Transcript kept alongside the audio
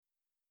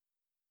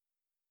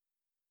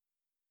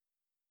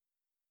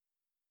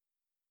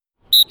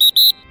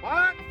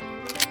What?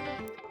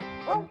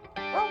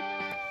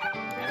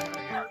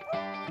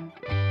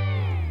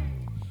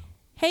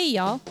 Hey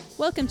y'all,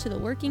 welcome to the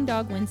Working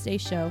Dog Wednesday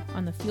show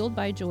on the Fueled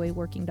by Joy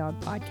Working Dog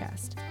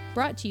podcast,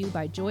 brought to you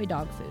by Joy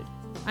Dog Food.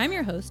 I'm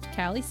your host,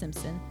 Callie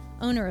Simpson,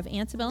 owner of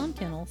Antebellum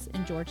Kennels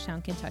in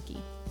Georgetown, Kentucky.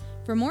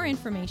 For more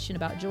information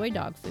about Joy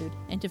Dog Food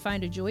and to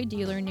find a Joy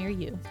dealer near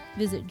you,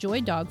 visit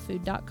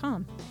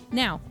joydogfood.com.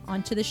 Now,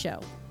 on to the show.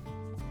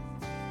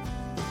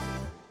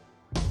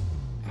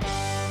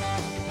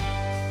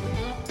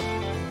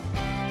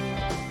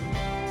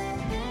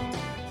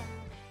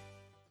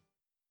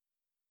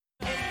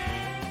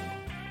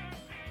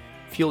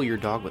 Fuel your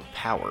dog with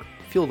power.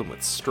 Fuel them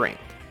with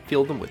strength.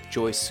 Fuel them with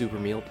Joy Super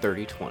Meal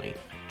 3020.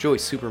 Joy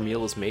Super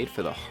Meal is made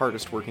for the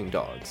hardest working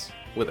dogs.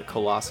 With a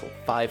colossal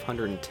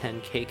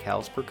 510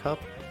 kcals per cup,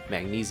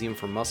 magnesium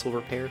for muscle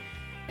repair,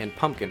 and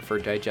pumpkin for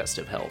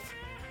digestive health.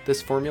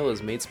 This formula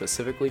is made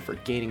specifically for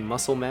gaining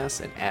muscle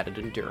mass and added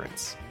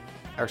endurance.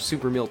 Our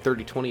Super Meal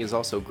 3020 is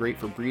also great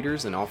for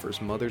breeders and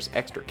offers mothers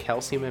extra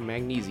calcium and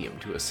magnesium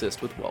to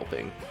assist with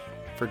whelping.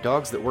 For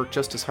dogs that work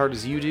just as hard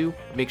as you do,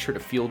 make sure to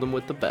fuel them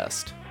with the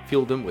best.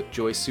 Fuel them with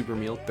Joy Super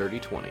Meal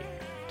 3020.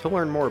 To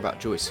learn more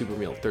about Joy Super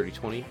Meal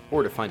 3020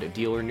 or to find a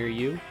dealer near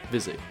you,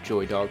 visit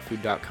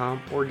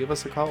joydogfood.com or give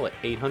us a call at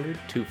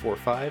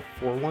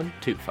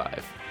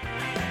 800-245-4125.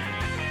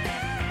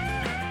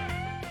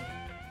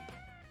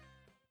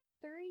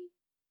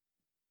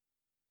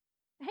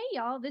 Hey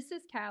y'all, this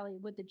is Callie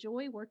with the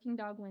Joy Working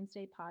Dog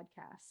Wednesday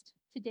podcast.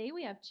 Today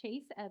we have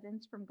Chase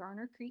Evans from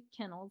Garner Creek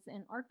Kennels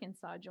in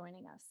Arkansas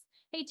joining us.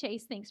 Hey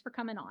Chase, thanks for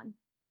coming on.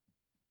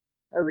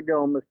 How's it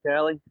going, Miss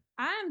Callie?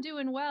 I'm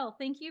doing well.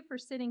 Thank you for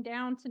sitting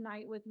down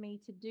tonight with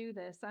me to do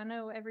this. I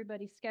know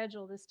everybody's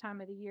schedule this time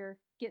of the year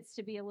gets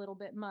to be a little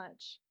bit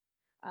much.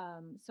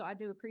 So I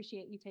do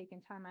appreciate you taking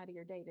time out of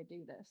your day to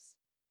do this.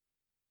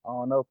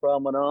 Oh, no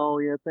problem at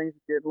all. Yeah, things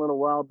are getting a little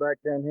wild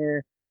back down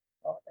here.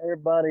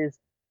 Everybody's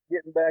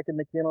getting back in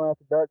the kennel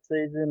after duck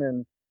season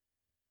and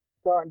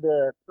starting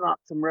to knock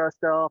some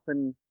rust off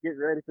and get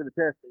ready for the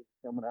test season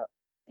coming up.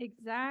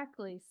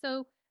 Exactly.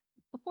 So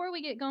before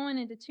we get going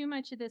into too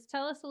much of this,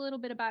 tell us a little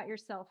bit about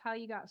yourself, how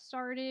you got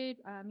started,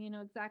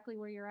 exactly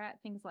where you're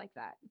at, things like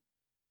that.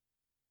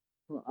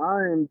 Well,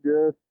 I am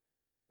just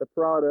the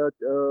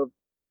product of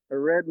a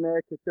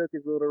redneck who took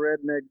his little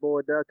redneck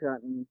boy duck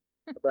hunting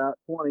about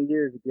 20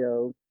 years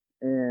ago.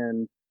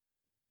 And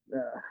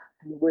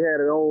we had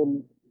an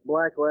old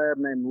black lab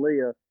named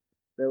Leah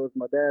that was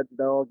my dad's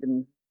dog.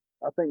 And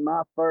I think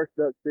my first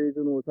duck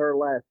season was her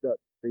last duck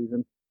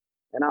season.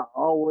 And I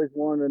always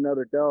wanted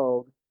another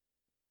dog.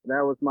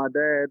 That was my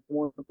dad's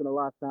once in a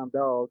lifetime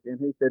dog, and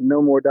he said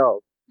no more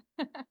dogs.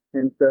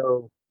 And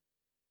so,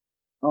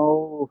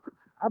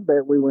 I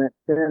bet we went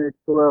 10 or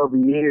 12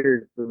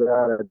 years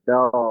without a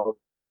dog.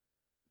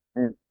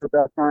 And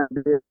about time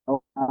to this, I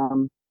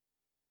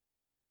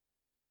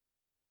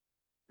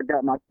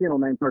got my kennel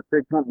named Turk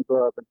Creek Hunting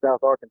Club in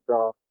South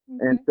Arkansas. Okay.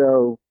 And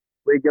so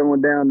we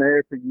going down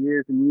there for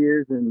years and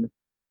years. And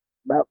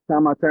about the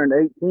time I turned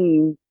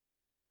 18,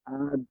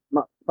 I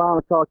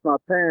finally talked to my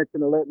parents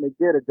and they let me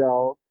get a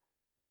dog.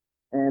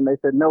 And they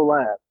said no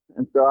labs.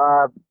 And so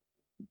I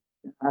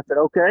said,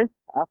 okay.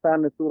 I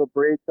found this little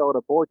breed called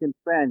a Boykin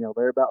Spaniel.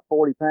 They're about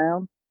 40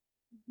 pounds.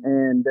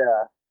 And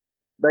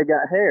they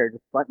got hair,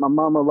 just like my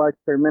mama likes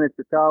her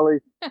miniature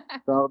collies.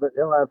 So that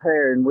they'll have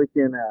hair, and we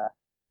can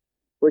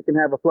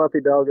have a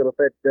fluffy dog that'll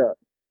fetch ducks.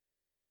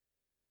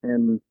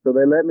 And so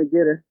they let me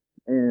get her,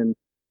 and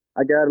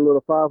I got a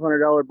little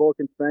 $500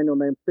 Boykin Spaniel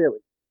named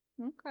Philly.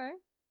 Okay.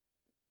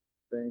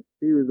 And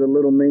she was a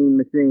little mean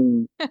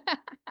machine.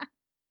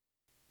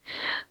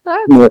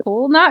 That's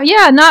cool. Not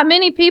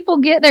many people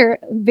get their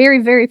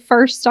very, very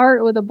first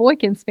start with a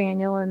Boykin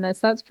Spaniel in this.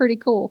 That's pretty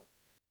cool.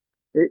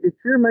 It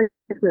sure makes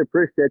me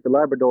appreciate the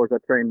Labradors I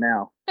train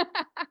now.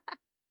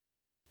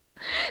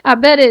 I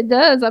bet it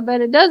does. But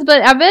I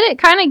bet it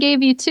kind of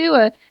gave you, too,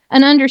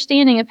 an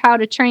understanding of how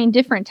to train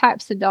different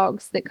types of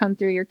dogs that come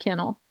through your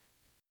kennel.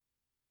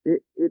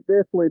 It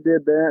definitely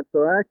did that.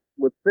 So actually,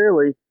 with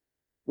Philly,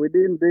 we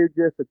didn't do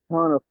just a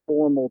ton of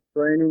formal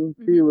training.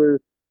 Mm-hmm. She was,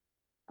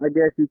 I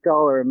guess you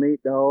call her a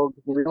meat dog.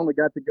 We only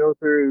got to go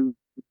through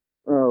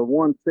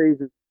one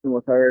season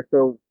with her.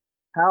 So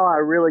how I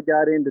really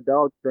got into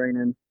dog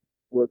training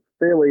was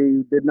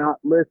Philly did not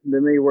listen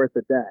to me worth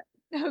a dime.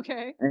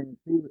 Okay. And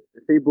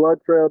she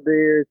blood trailed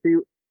deer,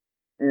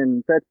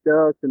 and fetched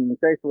ducks and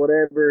chased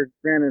whatever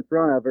ran in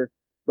front of her.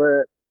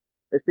 But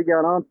if she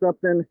got on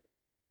something,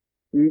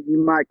 you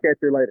might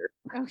catch her later.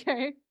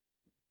 Okay.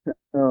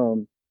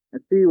 And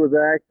she was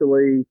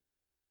actually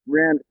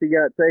she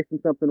got chasing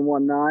something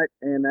one night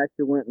and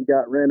actually went and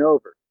got ran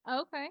over.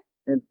 Okay.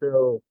 And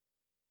so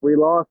we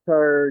lost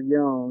her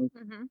young.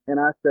 Mm-hmm. And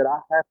I said,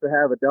 I have to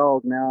have a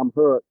dog now. I'm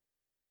hooked.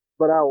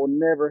 But I will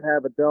never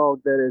have a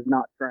dog that is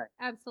not trained.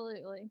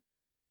 Absolutely.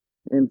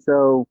 And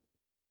so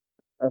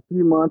a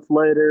few months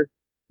later,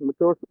 of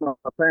course, my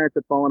parents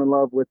had fallen in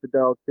love with the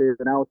dog too,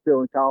 and I was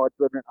still in college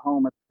living at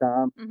home at the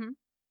time. Mm-hmm.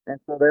 And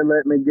so they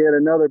let me get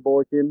another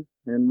Boykin,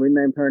 and we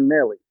named her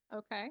Nellie.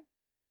 Okay.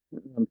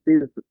 She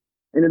was,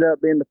 ended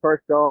up being the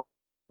first dog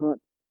to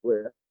hunt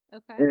with.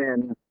 Okay.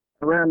 And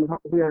around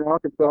here in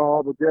Arkansas,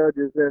 all the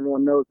judges,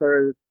 everyone knows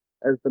her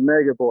as the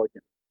Mega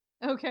Boykin.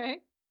 Okay.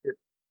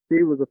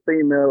 She was a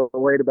female,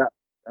 weighed about,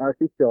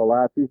 she's still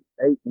alive. She's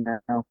 8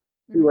 now.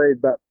 She weighs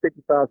about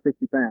 55,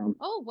 60 pounds.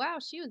 Oh, wow.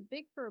 She was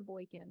big for a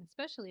boykin,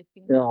 especially a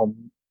You female.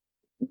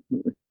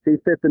 know, she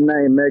fit the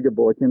name Mega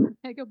Boykin.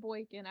 Mega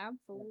boykin,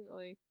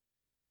 absolutely.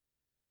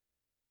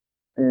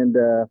 And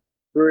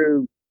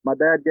through my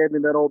dad gave me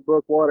that old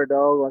book Water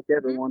Dog, like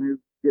everyone who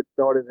gets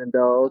started in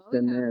dogs, Oh,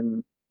 and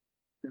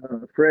yeah.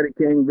 then Freddie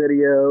King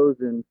videos,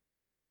 and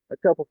a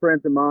couple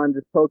friends of mine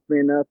just poked me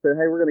enough, said,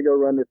 "Hey, we're gonna go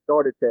run this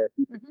starter test.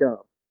 You should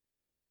come."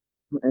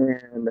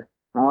 And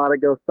I ought to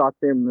go sock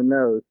them in the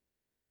nose,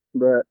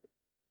 but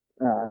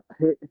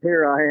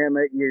here I am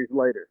 8 years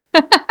later.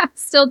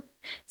 Still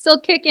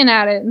kicking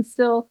at it and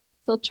still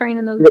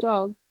training those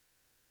dogs.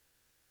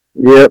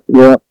 Yep.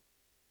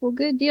 Well,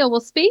 good deal.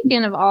 Well,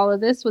 speaking of all of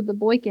this with the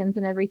boykins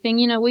and everything,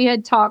 we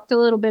had talked a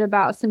little bit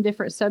about some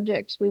different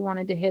subjects we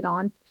wanted to hit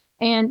on.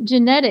 And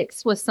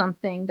genetics was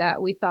something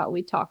that we thought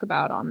we'd talk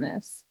about on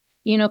this.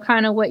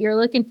 Kind of what you're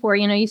looking for.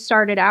 You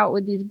started out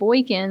with these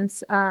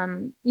boykins,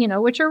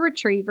 which are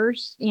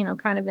retrievers,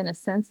 kind of in a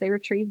sense. They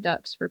retrieve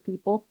ducks for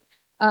people.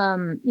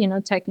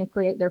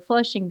 Technically they're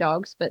flushing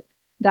dogs, but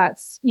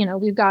that's,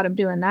 we've got them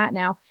doing that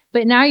now.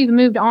 But now you've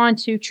moved on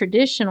to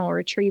traditional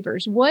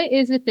retrievers. What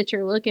is it that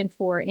you're looking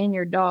for in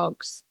your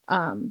dogs?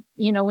 When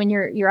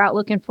you're out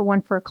looking for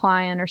one for a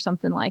client or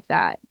something like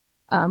that.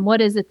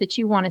 What is it that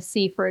you want to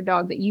see for a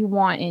dog that you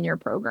want in your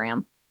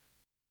program?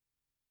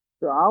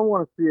 So I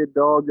want to see a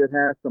dog that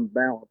has some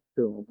balance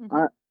to them.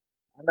 I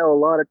know a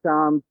lot of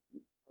times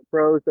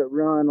pros that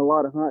run a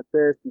lot of hunt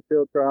tests and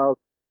field trials,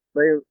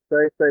 they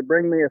say,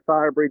 "Bring me a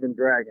fire breathing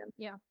dragon."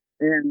 Yeah.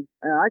 And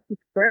I can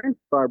train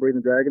fire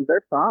breathing dragons.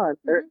 They're fine.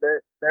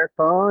 They're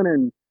fun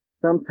and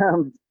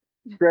sometimes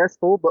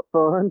stressful, but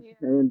fun. Yeah.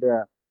 And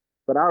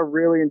but I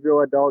really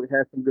enjoy a dog that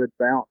has some good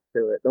balance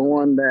to it. The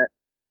one that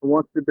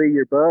wants to be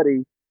your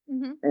buddy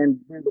and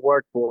do the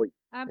work for you.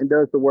 Absolutely. And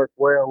does the work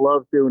well,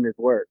 loves doing his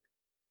work.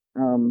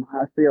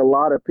 I see a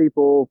lot of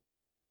people,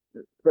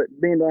 but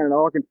being down in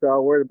Arkansas,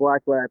 we're the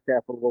black lab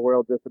capital of the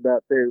world just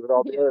about too, with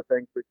all the other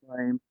things we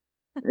claim.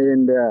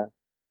 And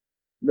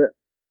the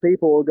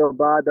people will go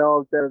buy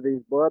dogs out of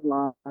these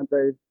bloodlines,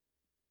 they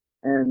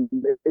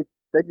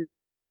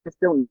just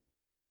don't.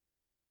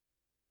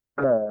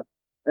 An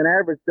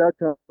average duck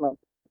hunt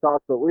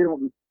talks, but we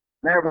don't.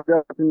 An average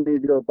duck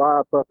need to go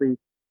buy a puppy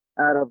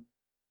out of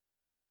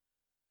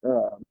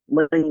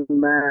Lean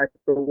Max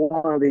or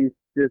one of these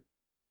just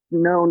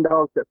known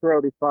dogs that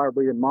throw these fire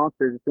breathing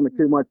monsters. It's gonna be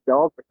too much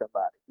dog for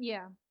somebody.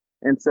 Yeah.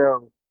 And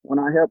so when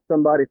I help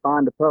somebody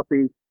find a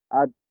puppy,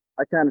 I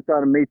kind of try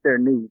to meet their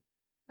needs.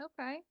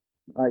 Okay.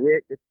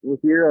 If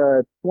you're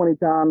a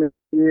 20-time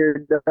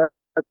year duck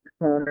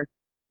hunter,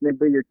 then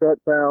be your truck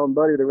pal and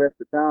buddy the rest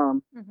of the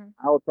time,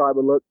 I would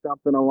probably look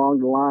something along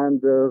the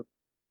lines of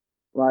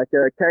like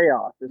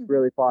Chaos. It's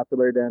really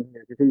popular down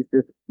here because he's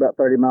just about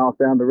 30 miles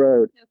down the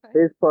road. Okay.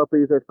 His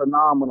puppies are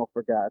phenomenal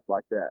for guys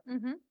like that.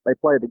 They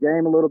play the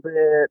game a little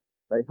bit,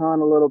 they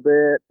hunt a little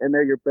bit, and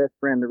they're your best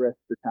friend the rest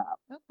of the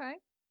time. Okay.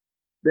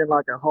 Then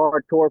like a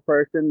hardcore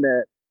person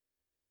that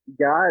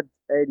guides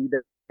 80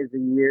 days a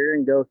year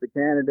and goes to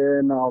Canada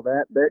and all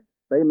that,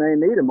 they may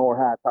need a more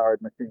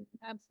high-powered machine.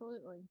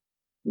 Absolutely.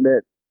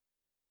 That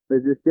they're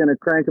just going to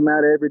crank them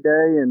out every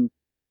day and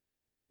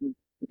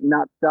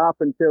not stop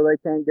until they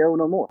can't go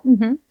no more.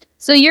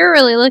 So you're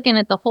really looking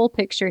at the whole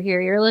picture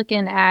here. You're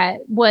looking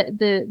at what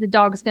the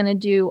dog's going to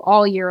do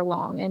all year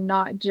long and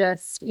not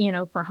just,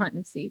 for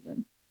hunting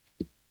season.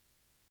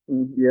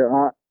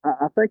 Yeah,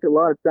 I think a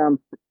lot of times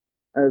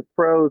as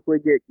pros, we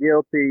get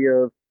guilty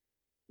of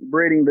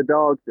breeding the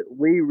dogs that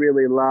we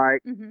really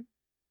like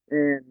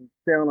and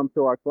selling them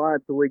to our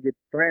clients so we get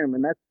to train them,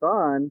 and that's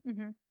fine.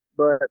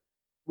 But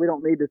we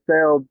don't need to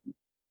sell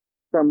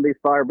some of these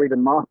fire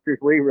breathing monsters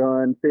we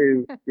run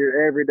to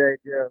your everyday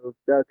Joe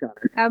duck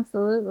hunter.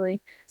 Absolutely.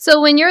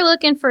 So when you're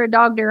looking for a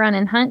dog to run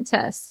in hunt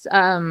tests,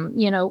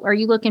 are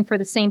you looking for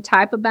the same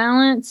type of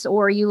balance,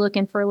 or are you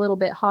looking for a little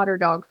bit hotter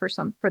dog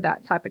for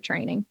that type of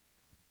training?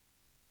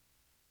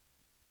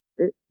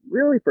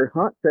 Really, for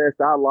hunt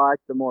tests, I like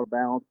the more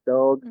balanced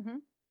dog.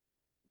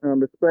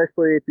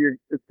 Especially if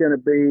it's going to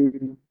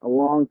be a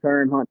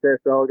long-term hunt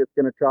test dog. It's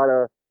going to try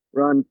to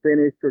run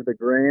finish for the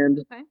grand.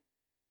 Okay.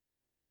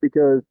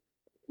 Because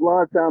a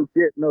lot of times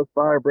getting those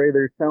fire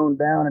breathers toned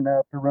down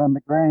enough to run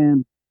the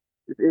grand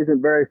just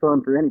isn't very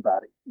fun for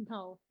anybody.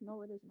 No,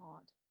 it is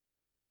not.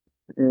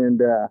 And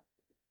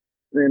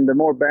then the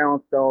more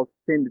balanced dogs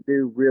tend to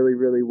do really,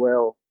 really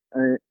well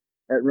at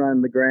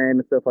running the grand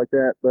and stuff like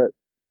that. But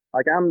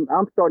like I'm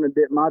starting to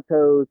dip my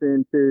toes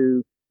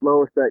into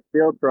lower stake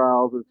field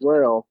trials as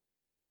well,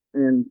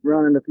 and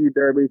running a few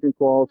derbies and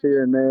quals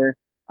here and there.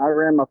 I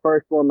ran my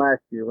first one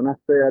last year. When I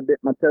say I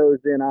dipped my toes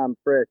in, I'm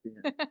fresh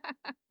in.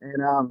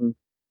 And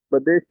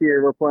but this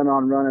year we're planning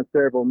on running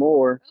several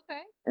more.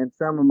 Okay. And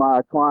some of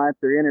my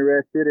clients are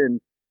interested,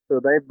 and so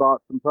they've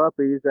bought some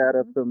puppies out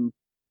of some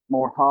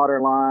more hotter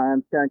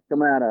lines, kind of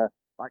come out of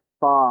like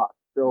Fox,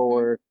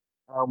 or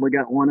we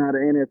got one out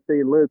of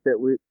NFC Loop that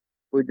we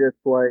just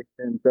placed,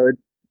 and so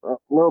it's a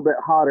little bit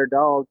hotter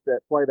dogs that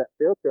play that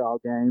field trial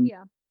game,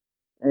 Yeah.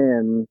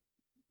 and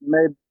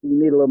maybe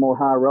you need a little more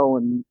high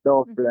rolling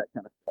dogs for that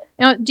kind of stuff.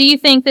 Now, do you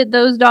think that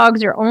those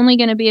dogs are only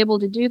going to be able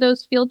to do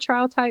those field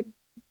trial type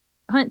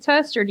hunt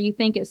tests, or do you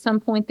think at some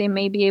point they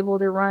may be able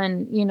to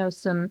run,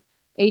 some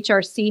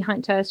HRC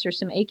hunt tests or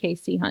some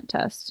AKC hunt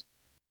tests?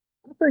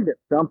 I think at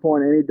some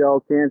point any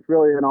dog can. It's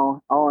really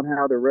all on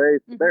how they're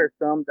raised. There are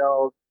some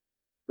dogs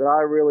that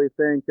I really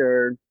think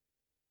are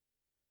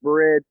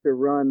bred to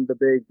run the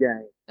big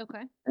game.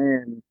 Okay.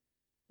 And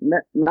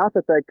not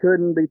that they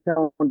couldn't be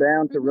toned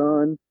down to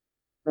run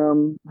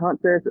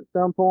hunt tests at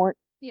some point.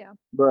 Yeah.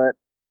 But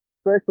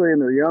especially in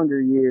their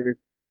younger years,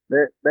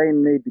 they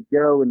need to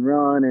go and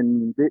run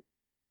and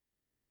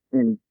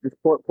just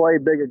play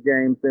bigger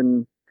games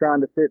than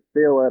trying to sit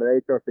still at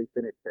an HRC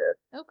finish test.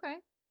 Okay.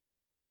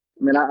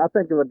 I mean, I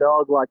think of a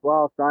dog like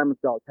Lyle Simon's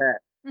dog,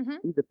 Hat.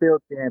 He's a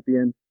field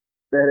champion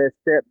that has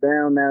stepped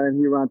down now, and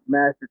he runs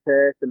master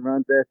tests and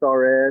runs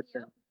SRS.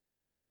 Yep.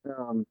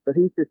 But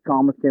he's just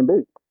calm as can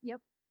be.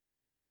 Yep.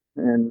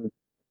 And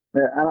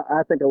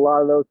I think a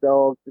lot of those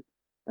dogs,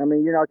 I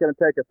mean, you're not going to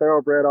take a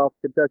thoroughbred off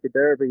Kentucky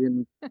Derby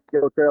and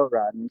go trail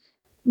riding.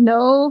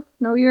 No,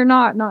 you're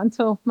not. Not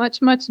until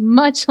much, much,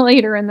 much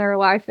later in their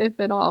life, if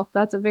at all.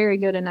 That's a very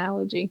good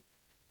analogy.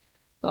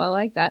 So I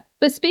like that.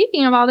 But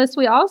speaking of all this,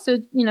 we also,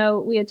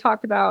 we had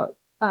talked about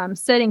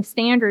setting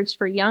standards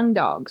for young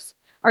dogs.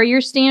 Are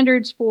your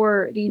standards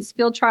for these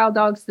field trial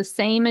dogs the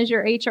same as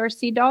your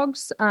HRC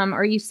dogs?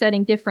 Are you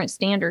setting different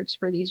standards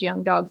for these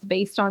young dogs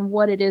based on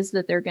what it is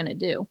that they're going to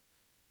do?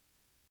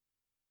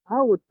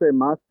 I would say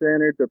my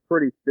standards are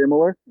pretty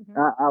similar.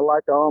 I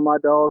like all my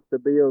dogs to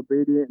be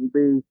obedient and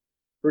be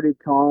pretty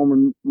calm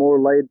and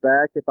more laid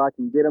back if I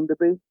can get them to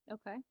be.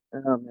 Okay.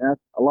 That's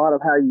a lot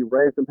of how you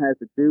raise them has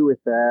to do with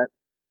that.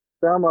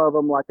 Some of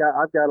them, like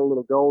I've got a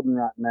little golden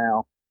right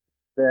now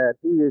that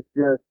he is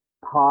just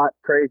hot,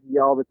 crazy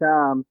all the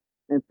time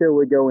until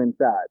we go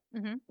inside.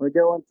 When we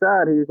go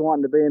inside, he's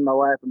wanting to be in my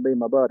lap and be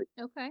my buddy.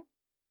 Okay.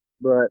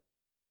 But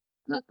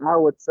I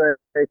would say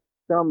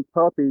some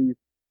puppies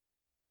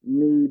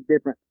need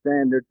different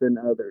standards than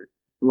others.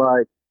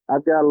 Like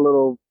I've got a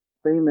little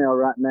female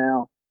right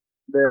now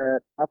that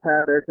I've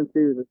had her since she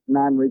was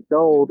 9 weeks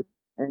old,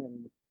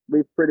 and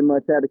we've pretty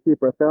much had to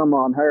keep our thumb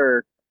on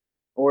her,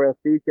 or else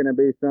she's going to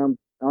be some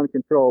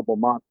uncontrollable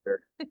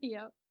monster.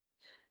 Yep.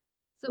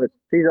 So, but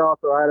she's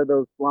also out of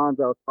those lines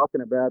I was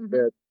talking about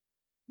that's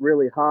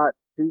really hot.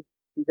 She's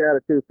out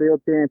of 2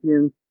 field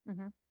champions,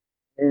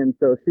 and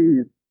so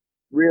she's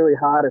really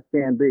hot as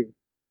can be.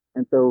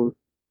 And so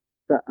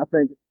I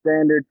think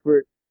standards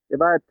for,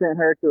 if I had sent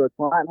her to a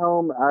client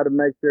home, I'd have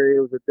made sure it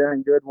was a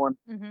dang good one,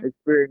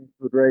 experience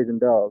with raising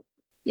dogs.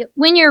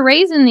 When you're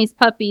raising these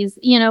puppies,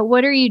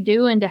 what are you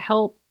doing to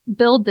help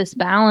build this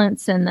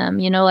balance in them?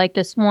 Like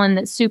this one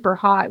that's super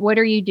hot. What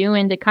are you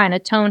doing to kind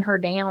of tone her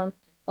down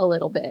a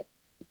little bit?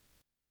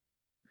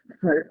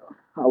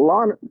 A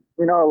lot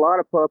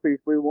of puppies,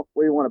 we want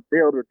to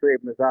build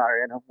retrieving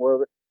desire in them.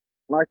 Well,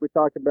 like we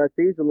talked about,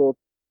 she's a little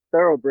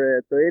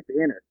thoroughbred, so it's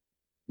in her.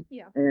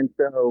 Yeah. And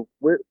so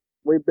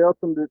we built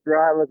them to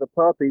drive as a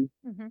puppy,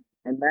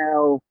 and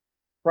now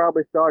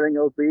probably starting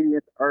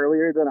obedience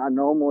earlier than I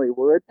normally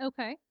would.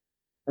 Okay.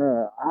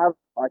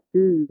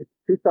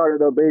 She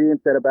started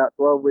obedience at about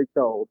 12 weeks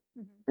old,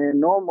 and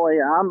normally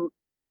I'm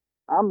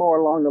more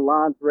along the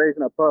lines of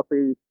raising a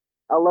puppy.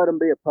 I'll let them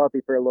be a puppy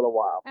for a little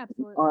while.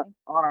 Absolutely. On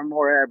our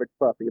more average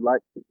puppy,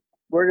 like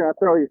we're gonna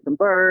throw you some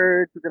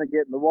birds, we're gonna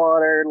get in the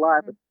water.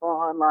 Life is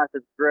fun, life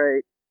is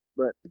great.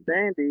 But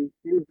Sandy,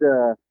 she's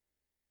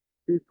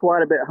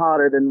quite a bit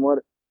hotter than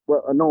what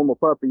a normal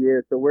puppy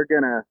is. So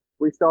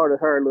we started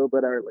her a little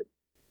bit early.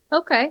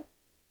 Okay.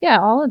 Yeah,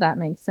 all of that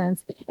makes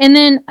sense. And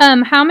then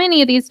how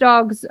many of these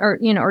dogs are,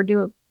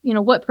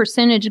 what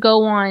percentage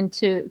go on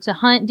to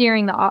hunt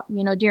during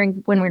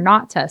during when we're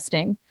not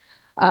testing?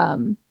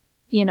 And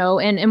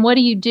what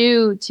do you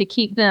do to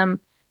keep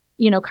them,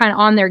 kind of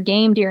on their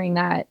game during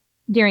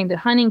the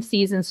hunting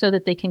season so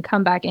that they can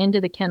come back into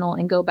the kennel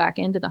and go back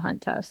into the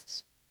hunt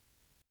tests?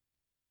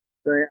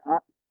 So I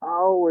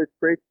always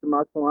preach to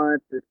my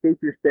clients to keep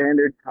your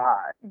standards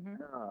high.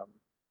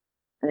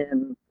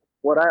 And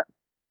what I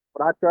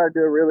try to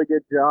do a really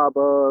good job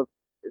of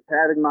is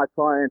having my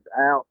clients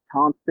out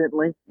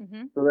constantly,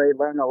 so they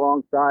learn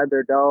alongside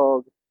their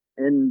dogs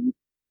and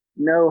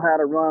know how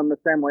to run the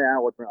same way I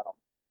would run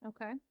them.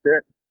 Okay.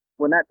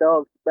 When that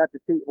dog's about to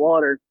cheat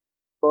water,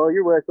 blow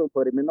your whistle,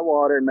 put him in the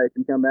water, and make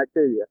him come back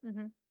to you.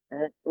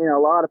 And a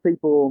lot of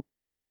people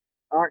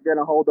aren't going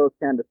to hold those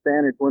kind of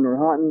standards when we're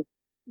hunting.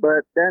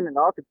 But then in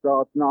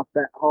Arkansas, it's not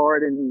that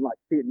hard in like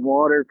cheating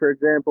water, for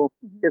example,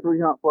 because we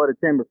hunt flooded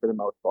timber for the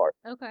most part.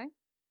 Okay.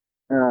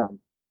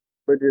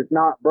 But just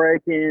not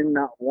breaking,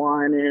 not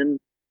whining.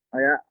 I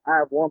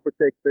have one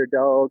particular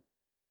dog.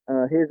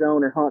 His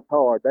owner hunts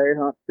hard. They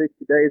hunt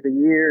 60 days a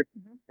year,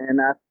 and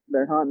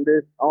they're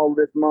hunting all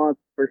this month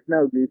for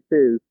snow geese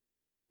too.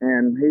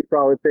 and he's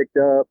probably picked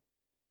up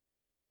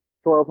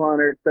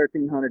 1,200,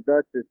 1,300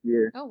 ducks this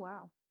year. Oh,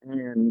 wow.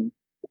 And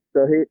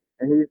so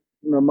he's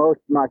most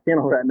of my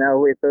kennel right now.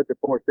 We're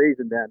 4th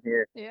season down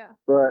here. Yeah.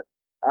 But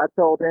I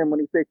told him when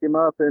he picked him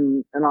up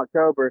in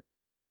October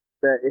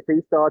that if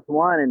he starts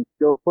whining,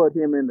 go put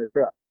him in the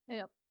truck.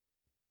 Yep.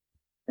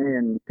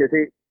 And because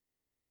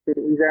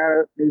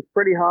he's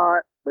pretty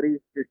hot, but he's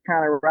just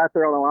kind of right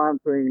there on the line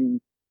between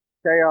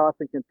chaos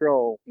and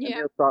control. Yeah. And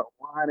he'll start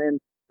whining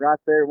right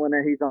there when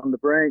he's on the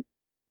brink.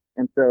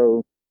 And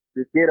so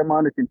just get him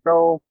under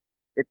control.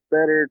 It's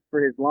better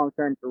for his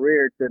long-term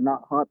career to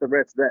not hunt the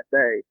rest of that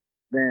day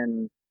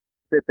than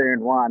sit there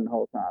and whine the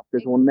whole time,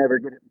 because we'll never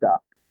get it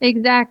stopped.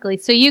 Exactly.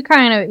 So you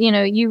kind of,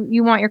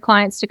 you want your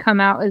clients to come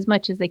out as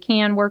much as they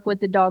can, work with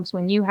the dogs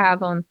when you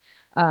have them,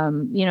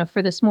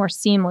 for this more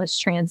seamless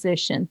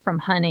transition from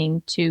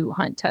hunting to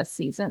hunt test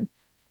season.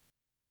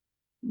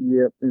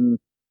 Yep. And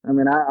I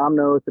mean, I'm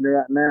noticing it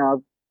right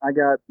now. I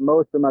got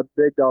most of my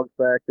big dogs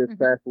back this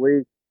past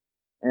week,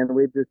 and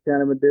we've just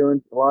kind of been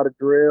doing a lot of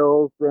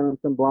drills, running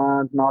some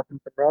blinds, knocking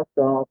some rust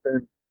off,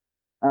 and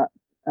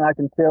I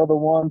can tell the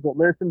ones that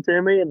listened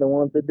to me and the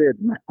ones that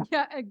didn't.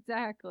 Yeah,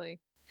 exactly.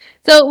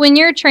 So when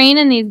you're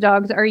training these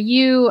dogs, are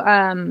you,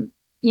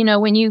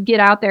 when you get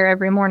out there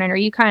every morning, are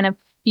you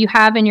you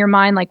have in your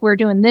mind, like, we're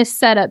doing this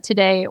setup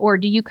today, or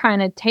do you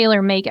kind of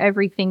tailor make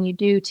everything you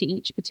do to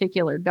each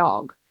particular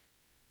dog?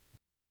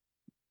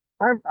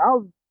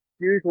 I'll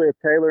usually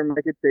tailor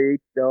make it to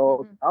each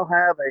dog. I'll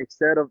have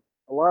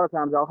a lot of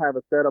times I'll have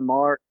a set of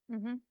marks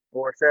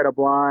or a set of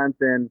blinds,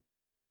 and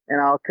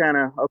I'll kind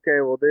of,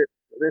 okay, well,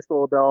 this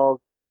little dog,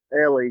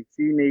 Ellie,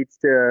 she needs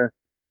to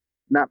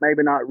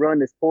maybe not run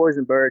this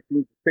poison bird. She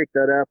needs to pick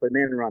that up and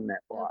then run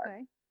that blind.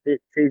 Okay.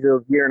 She's a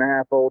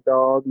 1.5-year-old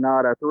dog,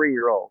 not a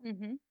 3-year-old.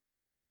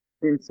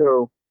 And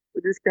so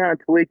we just kind of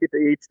tweak it to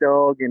each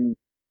dog and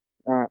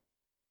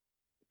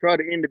try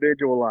to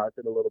individualize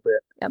it a little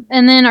bit. Yep.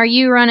 And then are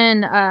you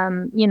running,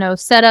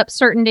 set up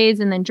certain days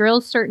and then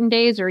drills certain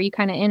days, or are you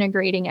kind of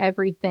integrating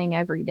everything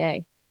every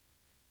day?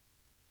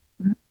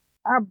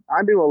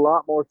 I do a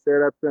lot more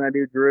setups than I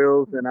do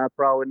drills, and I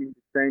probably need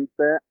to change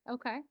that.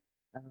 Okay.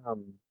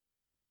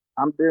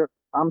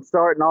 I'm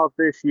starting off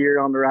this year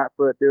on the right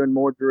foot doing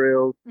more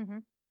drills.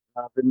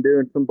 I've been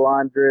doing some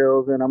blind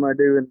drills, and I'm going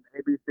to do an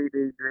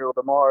ABCD drill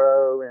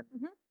tomorrow, and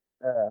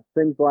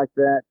things like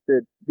that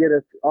to get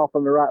us off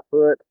on the right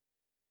foot.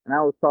 And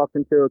I was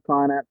talking to a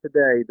client out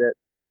today that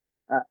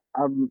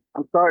I'm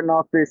starting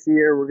off this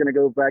year. We're going to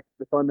go back to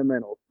the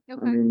fundamentals.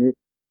 Okay. I mean,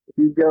 if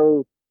you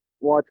go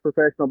watch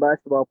professional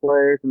basketball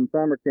players in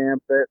summer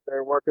camp, that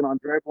they're working on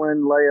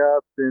dribbling, layups,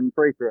 and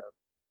free throws.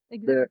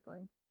 Exactly.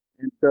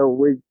 And so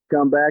we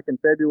come back in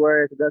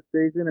February after duck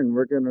season, and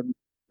we're going to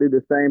do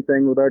the same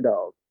thing with our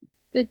dogs.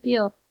 Good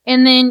deal.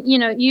 And then,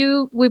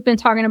 we've been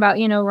talking about,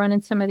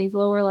 running some of these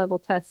lower level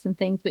tests and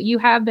things, but you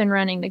have been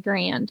running the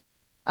Grand,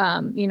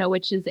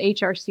 which is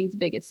HRC's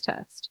biggest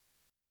test.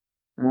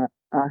 I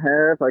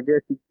have. I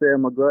guess you'd say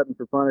I'm a glutton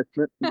for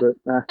punishment, but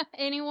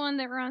anyone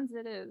that runs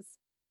it is.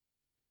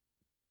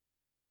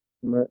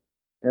 But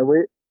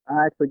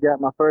I actually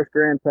got my first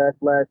Grand pass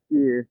last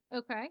year.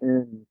 Okay.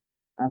 And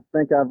I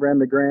think I've ran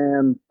the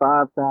Grand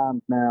 5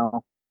 times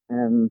now,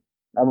 and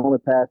I've only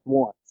passed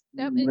once.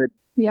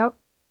 Yep.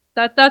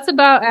 That's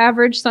about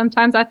average.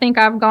 Sometimes I think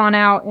I've gone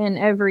out in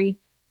every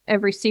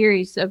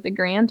series of the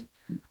Grand.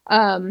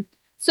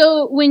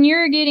 So when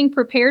you're getting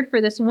prepared for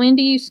this, when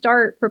do you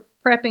start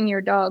prepping your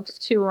dogs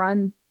to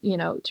run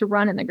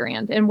in the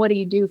Grand, and what do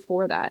you do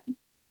for that?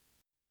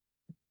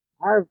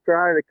 I've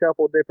tried a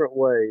couple different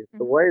ways.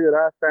 The way that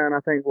I found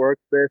I think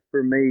works best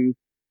for me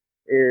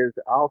is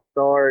I'll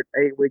start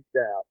 8 weeks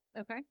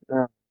out. Okay.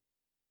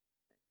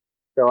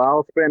 So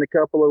I'll spend a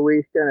couple of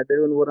weeks kind of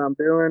doing what I'm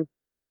doing,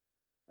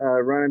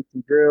 running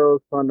some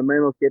drills,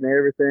 fundamentals, getting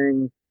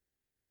everything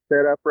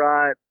set up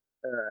right.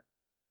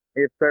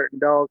 If certain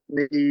dogs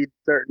need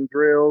certain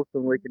drills,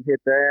 then we can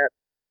hit that.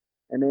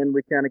 And then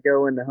we kind of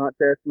go into hunt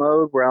test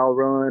mode, where I'll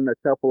run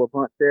a couple of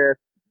hunt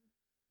tests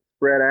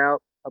spread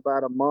out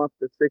about a month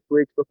to 6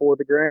 weeks before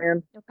the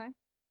Grand. Okay.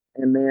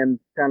 And then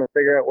kind of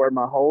figure out where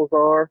my holes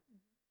are.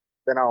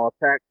 Then I'll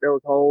attack those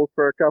holes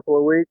for a couple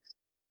of weeks.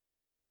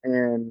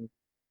 And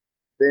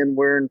then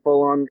we're in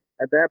full on,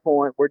 at that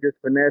point, we're just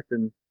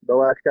finessing the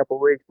last couple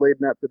of weeks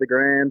leading up to the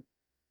Grand.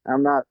 I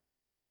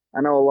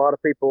know a lot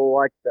of people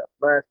like the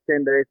last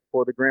 10 days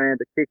before the Grand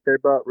to kick their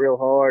butt real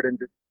hard and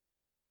just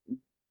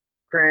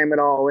cram it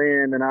all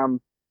in. And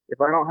if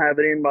I don't have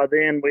it in by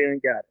then, we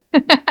ain't got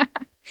it.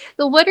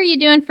 So what are you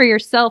doing for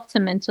yourself to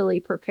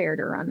mentally prepare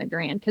to run the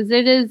Grand? Because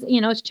it is,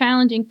 it's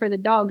challenging for the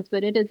dogs,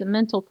 but it is a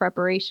mental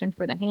preparation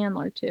for the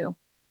handler too.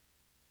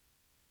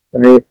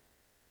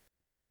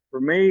 For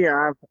me,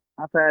 I've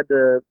had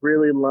to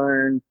really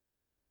learn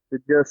to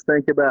just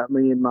think about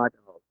me and my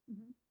dogs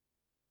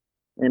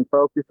and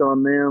focus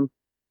on them.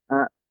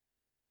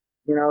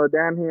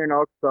 Down here in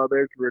Arkansas,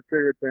 there's a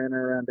retriever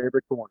center around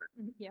every corner.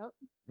 Yep.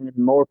 And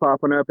more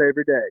popping up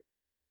every day.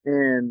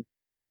 And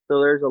so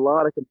there's a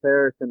lot of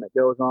comparison that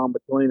goes on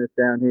between us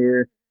down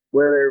here,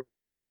 whether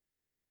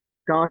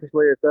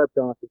consciously or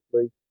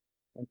subconsciously.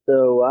 And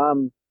so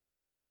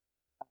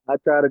I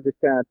try to just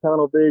kind of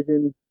tunnel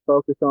vision,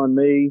 focus on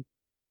me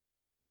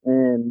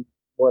and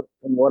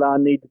what I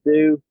need to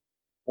do,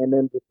 and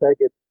then just take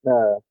it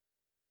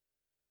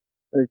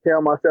and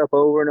tell myself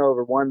over and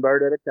over, one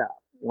bird at a time,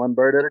 one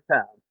bird at a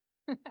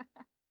time,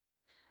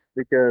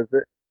 because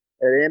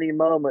at any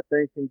moment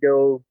things can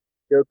go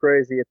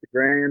crazy at the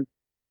grand,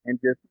 and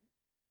just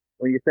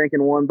when you're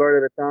thinking one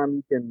bird at a time,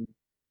 you can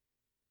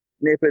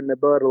nip it in the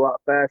bud a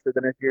lot faster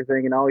than if you're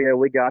thinking, oh yeah,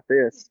 we got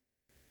this.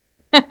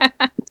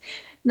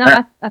 No,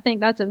 I think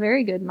that's a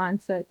very good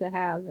mindset to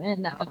have.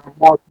 And I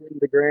walked into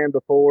the grand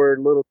before,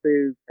 a little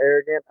too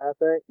arrogant, I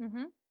think,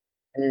 mm-hmm.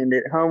 and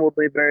it humbled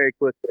me very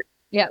quickly.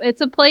 Yeah,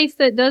 it's a place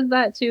that does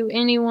that to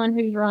anyone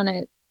who's run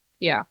it.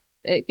 Yeah,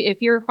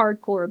 if you're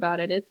hardcore about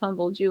it, it's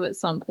humbled you at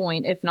some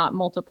point, if not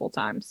multiple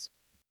times.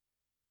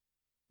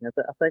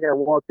 I think I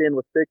walked in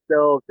with 6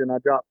 dogs and I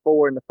dropped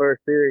 4 in the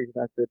first series.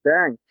 And I said,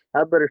 dang,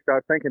 I better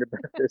start thinking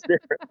about this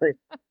differently.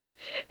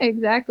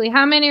 Exactly.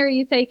 How many are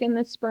you taking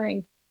this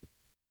spring? I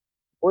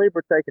believe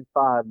we're taking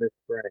 5 this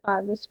spring.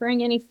 5 this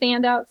spring. Any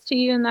standouts to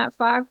you in that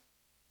 5?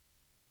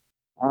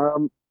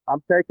 I'm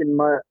taking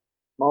my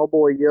old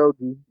boy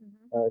Yogi.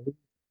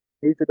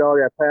 He's the dog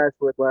I passed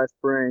with last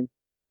spring.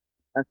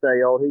 I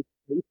say, oh,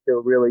 he's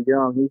still really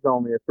young. He's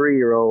only a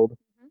 3-year-old.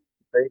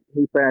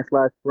 He passed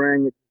last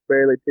spring. It's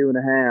barely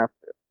 2.5,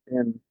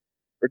 and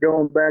we're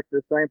going back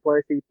to the same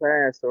place he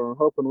passed. So I'm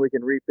hoping we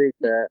can repeat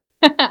that.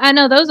 I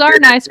know those are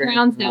nice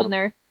grounds down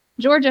there.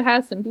 Georgia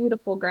has some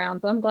beautiful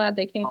grounds. I'm glad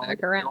they came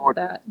back around with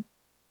that.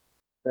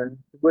 I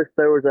wish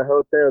there was a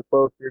hotel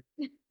closer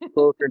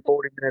than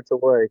 40 minutes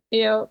away.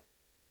 Yep.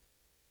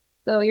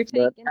 So you're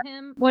taking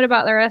him. What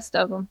about the rest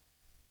of them?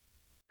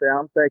 So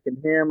I'm taking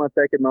him. I'm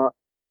taking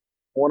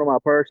one of my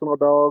personal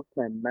dogs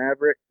named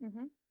Maverick.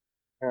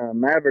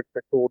 Maverick's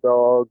a cool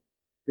dog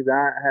because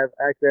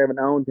I haven't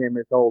owned him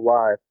his whole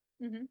life.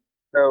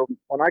 So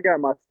when I got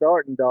my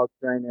start in dog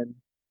training,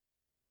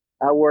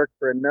 I worked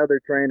for another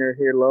trainer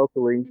here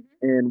locally,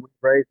 and we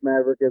raised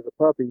Maverick as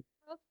a puppy.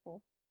 That's cool.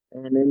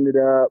 And ended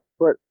up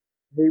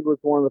he was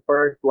one of the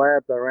first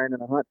labs I ran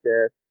in a hunt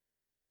test,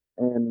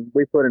 and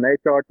we put an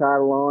HR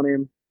title on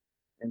him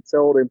and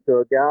sold him to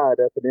a guide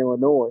up in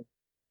Illinois,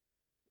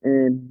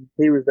 and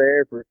he was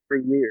there for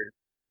 3 years.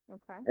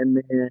 Okay.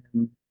 And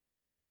then,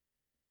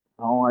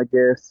 I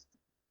guess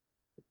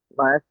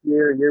last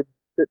year,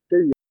 2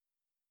 years.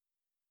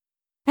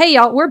 Hey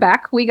y'all, we're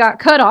back. We got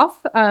cut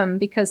off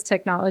because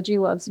technology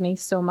loves me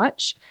so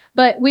much.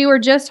 But we were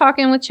just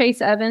talking with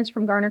Chase Evans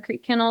from Garner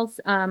Creek Kennels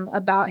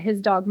about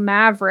his dog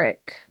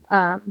Maverick.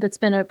 That's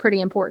been a pretty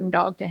important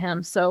dog to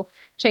him. So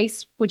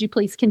Chase, would you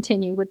please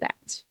continue with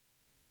that?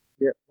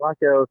 Yeah, like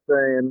I was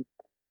saying,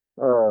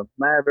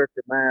 Maverick,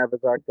 or Mav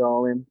as I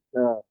call him,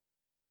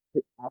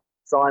 I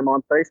saw him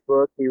on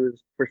Facebook. He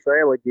was for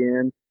sale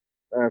again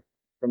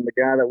from the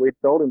guy that we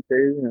sold him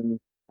to, and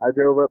I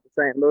drove up to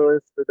St. Louis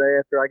the day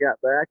after I got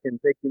back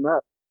and picked him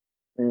up.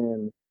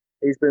 And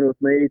he's been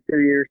with me 2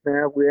 years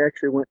now. We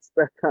actually went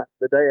spec hunt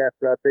the day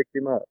after I picked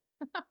him up.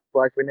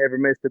 Like we never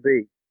missed a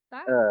beat.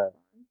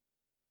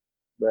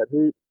 But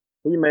he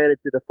made it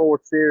to the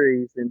 4th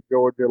series in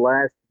Georgia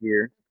last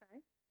year,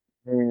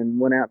 and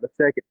went out the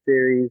 2nd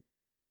series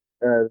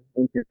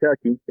in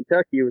Kentucky.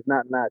 Kentucky was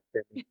not nice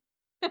to me.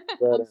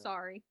 But, I'm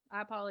sorry.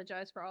 I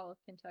apologize for all of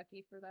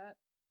Kentucky for that.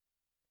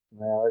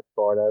 Well, it's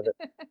part of it.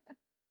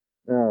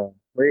 So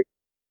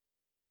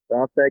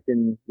I'm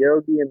taking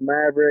Yogi and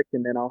Maverick,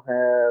 and then I'll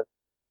have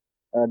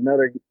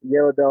another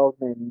yellow dog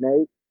named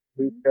Nate.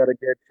 He's got a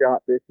good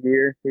shot this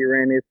year. He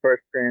ran his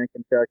first grand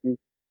in Kentucky,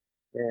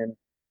 and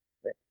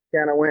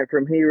kind of went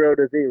from hero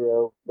to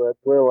zero. But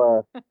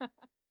we'll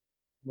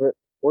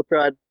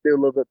try to do a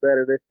little bit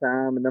better this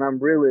time. And then I'm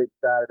really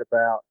excited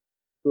about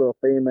a little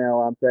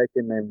female I'm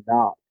taking named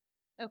Knox.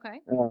 Okay.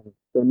 So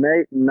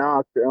Nate and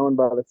Knox are owned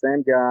by the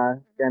same guy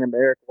named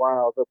Eric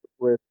Wiles up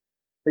with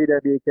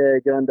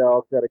CWK Gun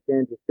Dogs out of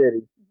Kansas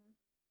City.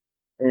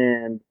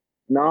 And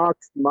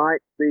Knox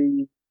might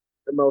be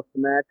the most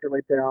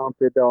naturally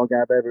talented dog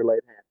I've ever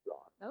laid hands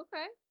on.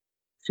 Okay.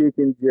 She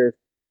can just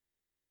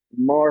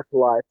mark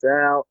lights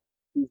out.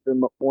 She's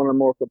one of the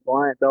more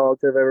compliant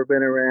dogs I've ever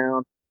been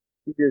around.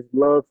 She just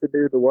loves to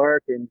do the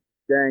work and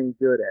dang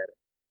good at it.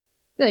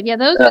 Good. Yeah,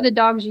 those are the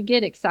dogs you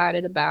get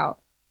excited about,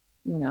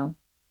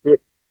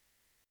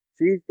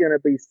 She's going to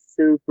be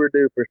super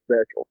duper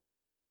special.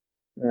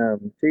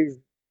 She's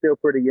still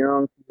pretty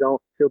young.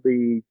 She'll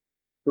be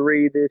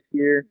 3 this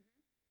year,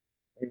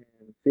 and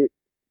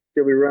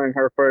she'll be running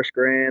her first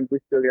grand. We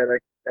still got to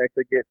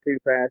actually get 2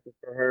 passes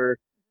for her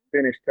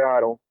finished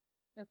title.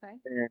 Okay.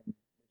 And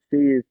she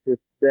is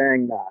just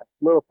dang nice.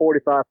 Little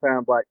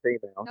 45-pound black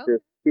female,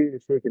 just cute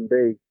as she can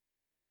be,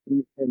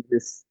 and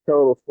just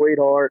total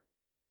sweetheart.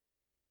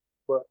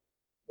 But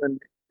when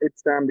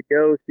it's time to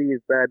go, she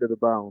is bad to the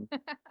bone.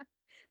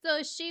 So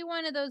is she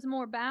one of those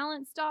more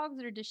balanced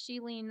dogs, or does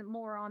she lean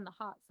more on the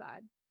hot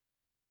side?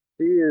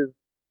 She is,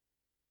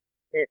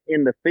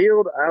 in the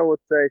field, I would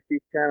say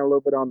she's kind of a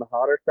little bit on the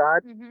hotter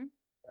side.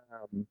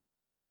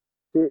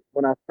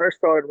 when I first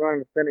started running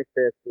the finish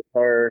test with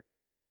her,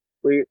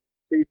 we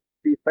she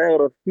she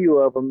failed a few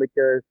of them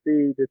because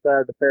she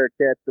decided to fair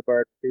catch the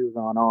bird she was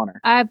on honor.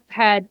 I've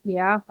had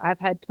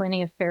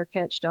plenty of fair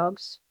catch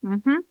dogs.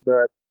 Mm-hmm.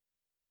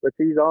 But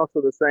she's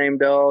also the same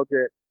dog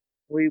that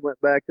we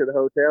went back to the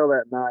hotel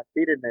that night.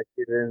 She didn't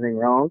execute anything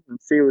wrong, and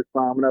she was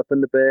climbing up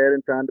in the bed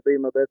and trying to be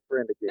my best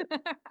friend again.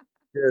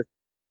 Just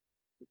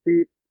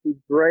she she's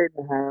great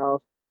in the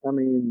house. I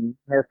mean,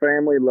 her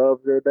family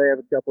loves her. They have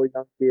a couple of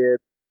young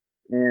kids,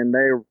 and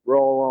they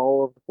roll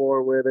all over the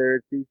floor with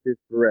her. She's just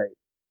great,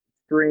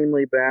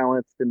 extremely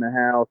balanced in the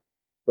house,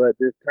 but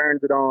just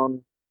turns it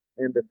on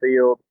in the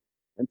field,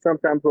 and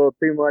sometimes a little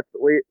too much.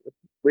 But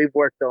we've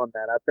worked on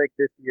that. I think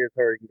this year's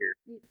her year.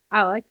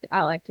 I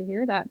like to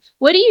hear that.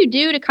 What do you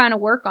do to kind of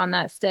work on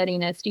that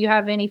steadiness? Do you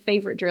have any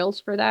favorite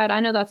drills for that? I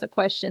know that's a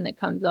question that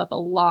comes up a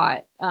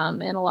lot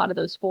in a lot of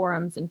those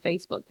forums and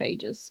Facebook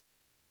pages.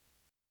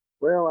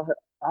 Well,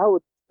 I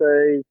would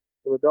say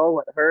with a dog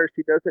like her,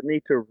 she doesn't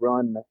need to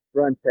run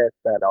test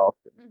that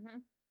often. Mm-hmm.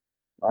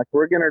 Like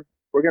we're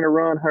gonna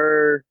run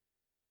her,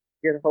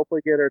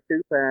 hopefully get her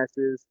 2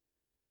 passes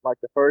like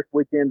the first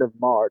weekend of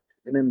March,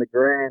 and then the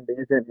grand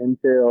isn't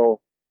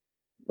until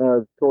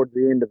towards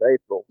the end of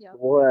April. Yep. So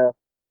we'll have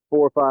 4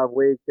 or 5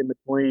 weeks in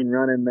between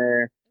running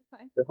there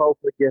Okay. to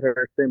hopefully get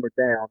her simmered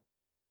down.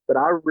 But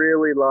I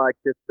really like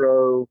to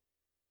throw.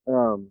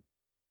 Um,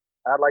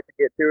 I'd like to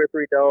get 2 or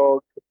 3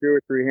 dogs, 2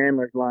 or 3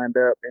 handlers lined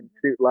up, and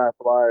shoot live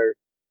flyers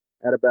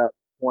at about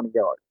 20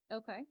 yards,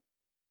 Okay.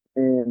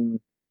 and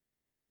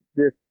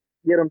just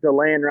get them to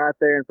land right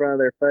there in front of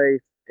their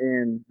face,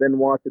 and then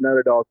watch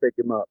another dog pick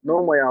them up.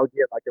 Normally, I'll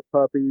get like a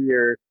puppy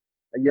or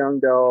a young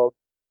dog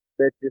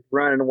that's just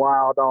running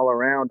wild all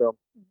around them,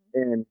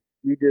 Mm-hmm. and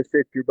you just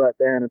sit your butt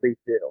down and be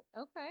still.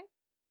 Okay.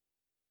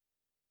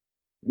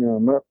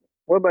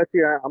 What about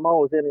you? I'm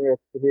always interested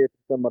to hear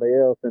from somebody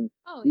else, and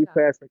Oh you've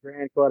yeah. passed the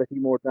grand quite a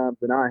few more times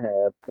than I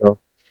have. So,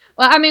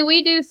 Well, I mean,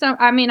 we do some.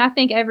 I mean, I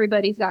think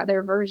everybody's got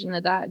their version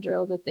of that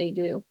drill that they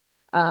do.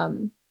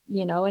 And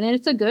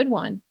it's a good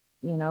one.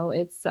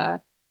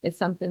 It's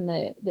something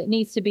that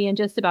needs to be in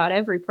just about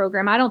every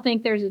program. I don't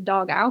think there's a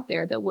dog out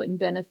there that wouldn't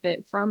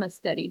benefit from a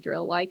steady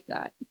drill like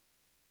that.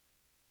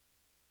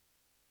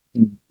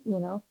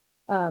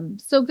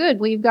 mm. So good.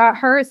 We've got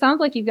her. It sounds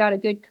like you've got a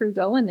good crew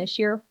going this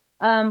year.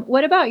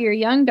 What about your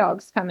young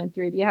dogs coming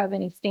through? Do you have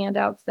any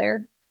standouts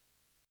there?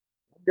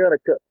 I've got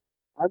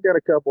I've got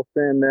a couple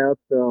standouts.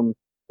 The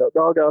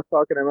dog I was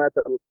talking about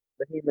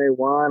that he may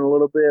whine a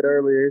little bit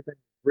earlier. His name's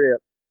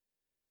Rip.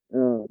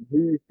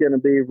 He's going to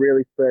be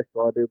really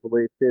special, I do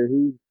believe too.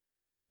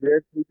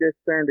 He just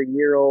turned a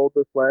year old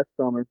this last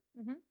summer,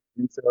 Mm-hmm.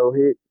 and so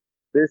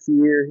this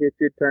year he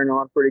should turn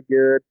on pretty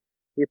good.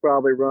 He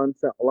probably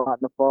runs a lot in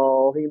the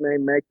fall. He may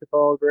make the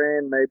fall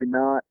grand, maybe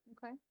not.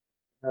 Okay.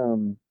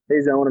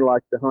 His owner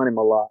likes to hunt him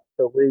a lot,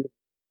 so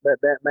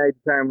that may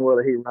determine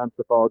whether he runs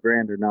the fall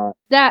grand or not.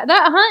 That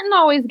hunting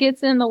always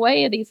gets in the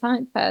way of these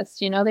hunt fests.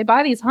 They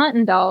buy these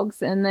hunting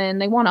dogs and then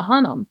they want to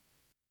hunt them.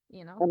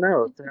 I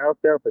know it's how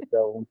selfish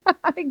of them.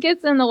 It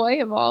gets in the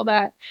way of all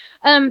that.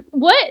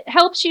 What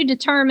helps you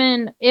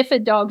determine if a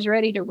dog's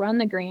ready to run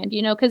the grand?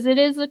 Because it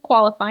is a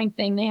qualifying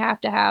thing. They have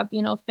to have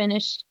a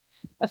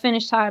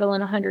finished title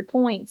and 100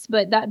 points,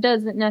 but that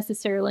doesn't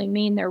necessarily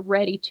mean they're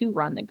ready to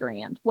run the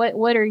grand.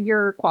 What are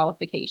your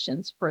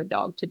qualifications for a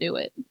dog to do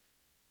it?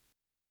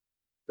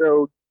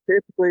 So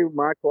typically,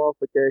 my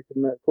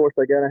qualification, of course,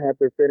 they got to have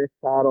their finished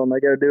title, and they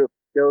got to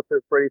go through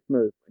it pretty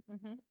smoothly.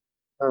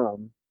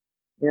 Mm-hmm.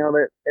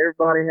 That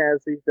everybody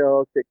has these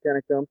dogs that kind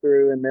of come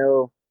through, and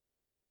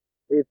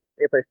if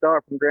they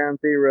start from ground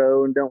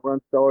zero and don't run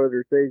start of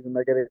their season,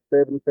 they got to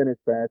get 7 finish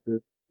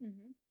passes.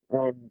 Mm-hmm.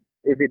 And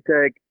if it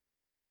takes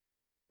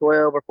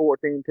 12 or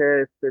 14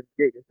 tests to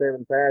get your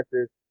 7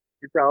 passes,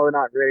 you're probably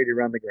not ready to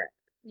run the grand.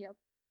 Yep.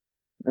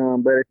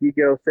 But if you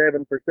go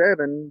 7 for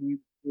 7,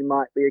 you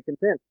might be a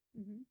contender.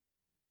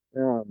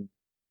 Mm-hmm.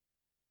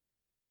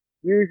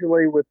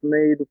 Usually with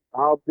me,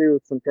 I'll do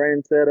some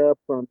training setup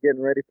when I'm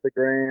getting ready for the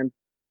grand.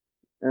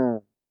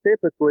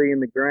 Typically in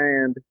the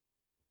grand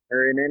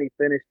or in any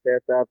finish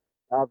test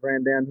I've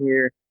ran down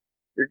here,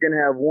 you're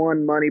gonna have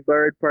 1 money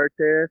bird per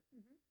test.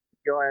 Mm-hmm.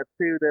 You'll have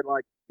 2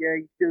 that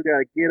you still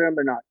gotta get them.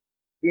 They're not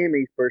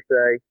gimmies per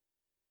se,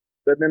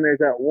 but then there's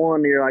that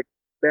one you're like,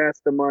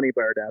 that's the money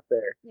bird out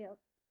there. Yep.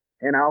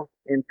 And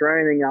in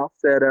training I'll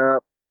set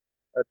up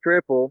a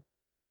triple,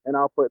 and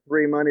I'll put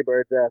 3 money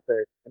birds out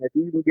there. And if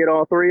you can get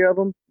all 3 of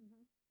them,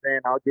 Mm-hmm.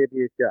 then I'll give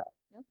you a shot.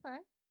 Okay.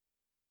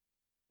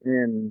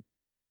 And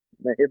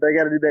if they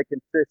got to do that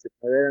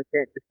consistently, they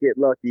can't just get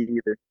lucky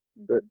either.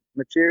 Mm-hmm. But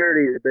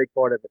maturity is a big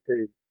part of it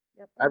too.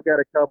 Yep. I've got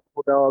a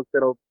couple dogs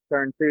that'll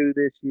turn 2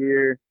 this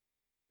year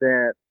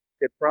that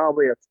could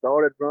probably have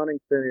started running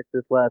finish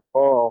this last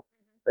fall.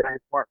 They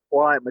weren't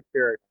quite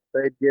mature.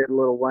 They'd get a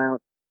little wound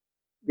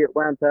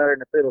tighter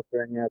than a fiddle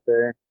string out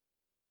there,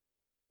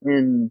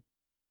 and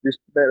just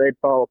that they'd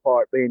fall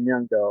apart being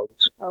young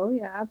dogs. Oh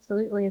yeah,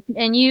 absolutely.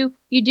 And you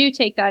do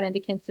take that into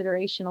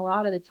consideration a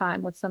lot of the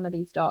time with some of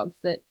these dogs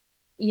that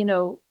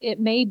it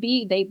may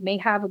be they may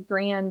have a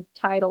grand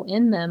title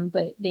in them,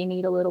 but they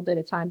need a little bit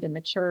of time to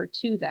mature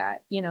to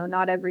that.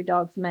 Not every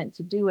dog's meant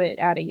to do it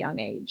at a young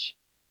age.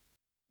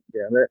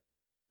 Yeah,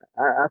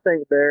 I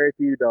think very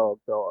few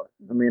dogs are.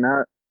 I mean,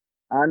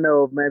 I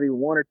know of maybe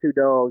one or two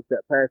dogs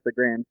that passed the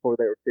grand before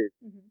they were 2,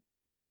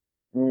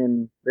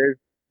 and there's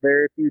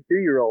very few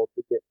 2-year-olds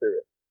that get through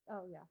it.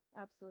 Oh yeah,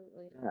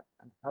 absolutely.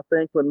 I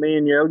think when me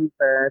and Yogi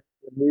passed,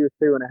 when he was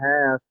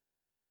 2.5,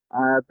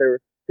 there were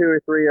 2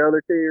 or 3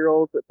 other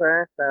 2-year-olds that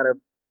passed out of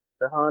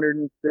the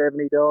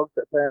 170 dogs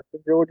that passed in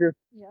Georgia.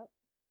 Yep.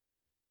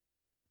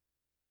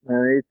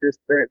 It's just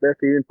they're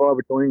few and far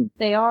between.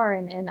 They are,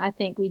 and I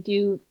think we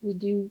do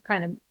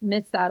kind of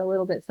miss that a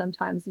little bit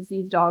sometimes. As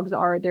these dogs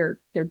are, they're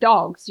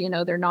dogs,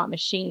 they're not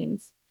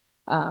machines,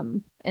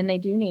 and they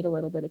do need a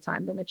little bit of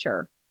time to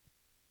mature.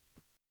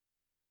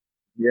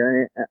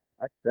 Yeah,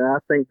 I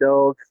think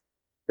dogs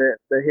that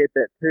they hit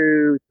that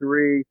 2,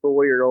 3,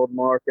 4-year-old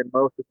mark, and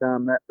most of the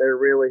time that they're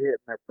really hitting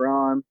their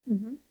prime,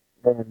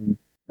 and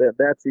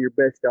that's your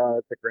best shot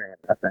at the grand,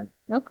 I think.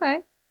 Okay.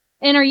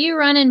 And are you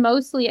running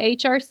mostly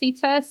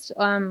HRC tests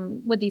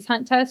with these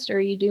hunt tests, or are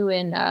you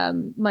doing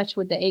much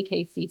with the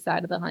AKC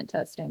side of the hunt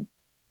testing?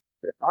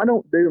 I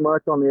don't do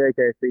much on the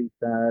AKC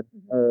side,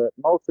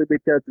 mostly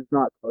because it's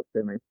not close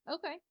to me.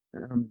 Okay.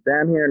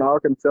 Down here in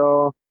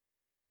Arkansas,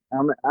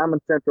 I'm in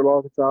central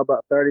Arkansas,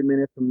 about 30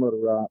 minutes from Little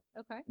Rock.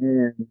 Okay.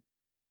 And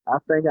I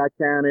think I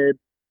counted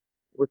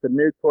with the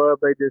new club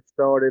they just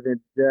started in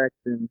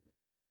Jackson,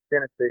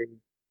 Tennessee.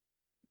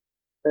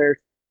 There's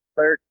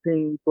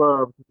 13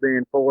 clubs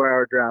within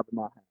 4-hour drive of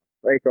my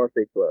house,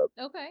 HRC clubs.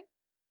 Okay.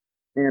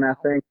 And I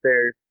think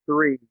there's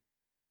 3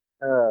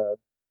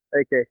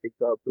 AKC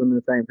clubs within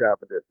the same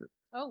driving distance.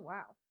 Oh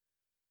wow.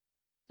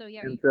 So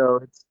yeah. And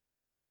so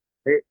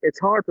it's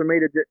hard for me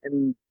to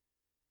and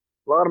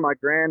a lot of my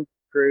grand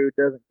crew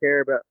doesn't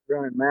care about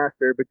running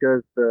master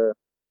because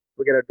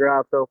we got to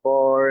drive so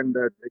far and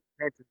the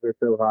expenses are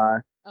so high.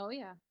 Oh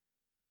yeah.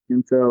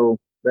 And so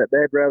that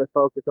they'd rather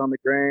focus on the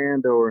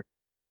grand, or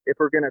if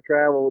we're going to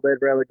travel,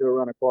 they'd rather go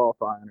run a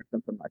qualifying or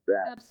something like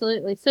that.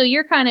 Absolutely. So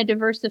you're kind of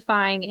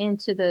diversifying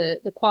into the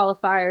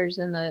qualifiers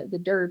and the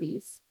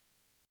derbies.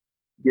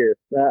 Yes,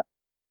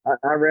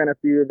 I ran a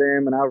few of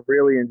them and I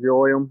really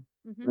enjoy them.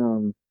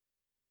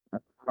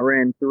 I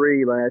ran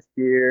 3 last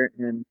year,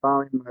 and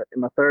finally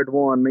in my third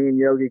one, me and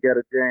Yogi got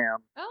a jam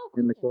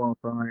in the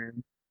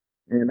qualifying,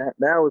 and that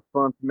was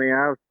fun for me.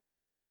 I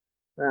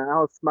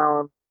was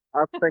smiling.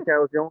 I think I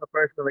was the only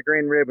person in the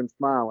green ribbon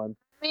smiling.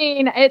 I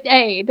mean,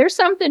 hey, there's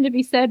something to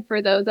be said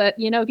for those that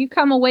if you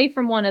come away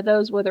from one of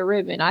those with a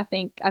ribbon, I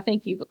think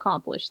you've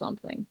accomplished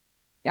something.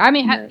 I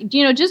mean,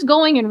 just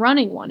going and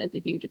running one is a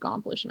huge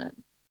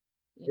accomplishment.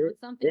 It's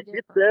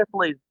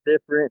definitely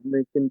different, and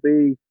it can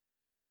be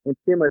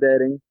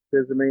intimidating.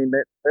 Because, I mean,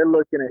 they're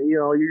looking at,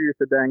 you're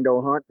just a dang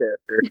old hunt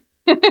tester.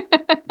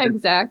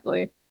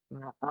 Exactly.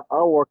 I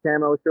wore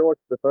camo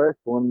shorts the first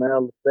one. They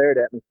all stared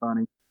at me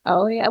funny.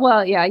 Oh, yeah.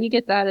 Well, yeah, you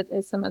get that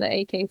at some of the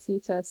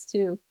AKC tests,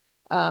 too.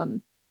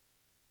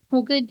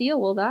 Well, good deal.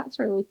 Well, that's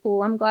really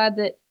cool. I'm glad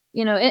that,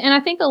 and I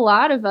think a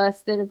lot of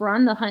us that have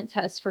run the hunt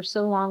test for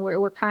so long,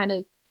 we're kind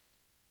of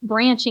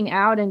branching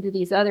out into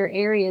these other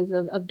areas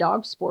of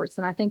dog sports.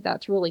 And I think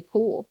that's really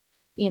cool.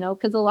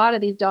 Because a lot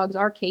of these dogs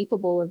are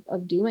capable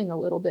of doing a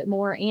little bit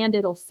more, and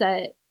it'll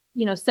set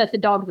the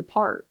dogs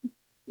apart.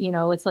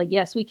 It's like,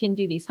 yes, we can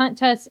do these hunt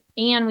tests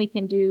and we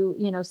can do,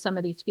 some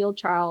of these field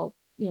trial,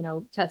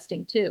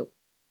 testing too.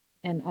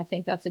 And I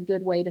think that's a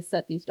good way to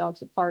set these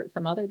dogs apart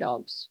from other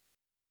dogs.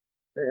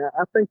 Yeah,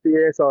 I think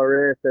the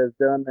SRS has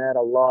done that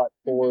a lot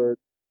for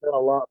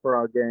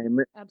our game.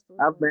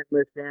 Absolutely. I've met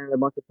Miss Garner a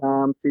bunch of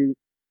times. She's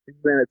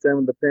been at some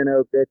of the Pin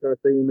Oak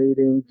HRC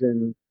meetings,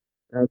 and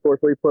of course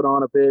we put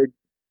on a big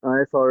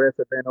SRS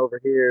event over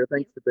here. I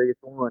think it's the biggest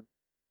one.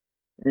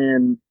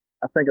 And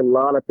I think a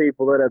lot of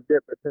people that have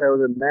dipped their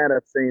toes in that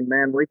have seen,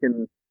 man,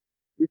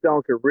 these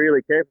dogs are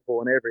really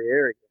capable in every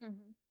area.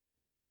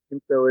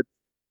 And so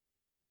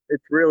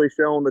it's really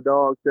showing the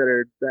dogs that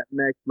are that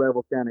next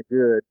level kind of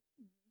good.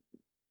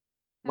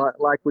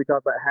 Like we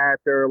talked about Hatch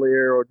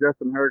earlier, or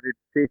Justin Herger's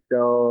Chief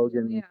Dog,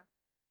 and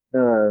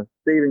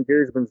Stephen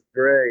Guzman's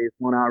Dre is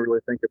one I really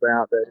think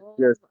about.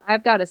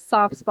 I've got a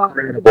soft spot.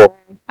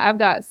 I've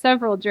got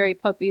several Dre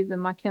puppies in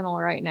my kennel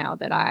right now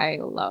that I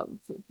love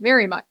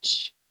very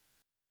much.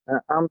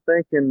 I'm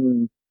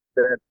thinking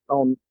that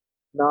on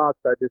Knox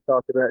I just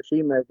talked about,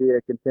 she may be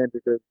a contender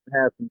to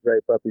have some Dre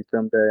puppies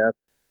someday.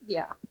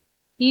 Yeah,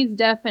 he's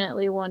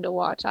definitely one to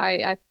watch.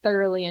 I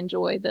thoroughly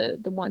enjoy the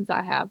ones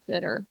I have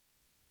that are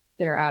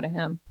out of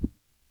him.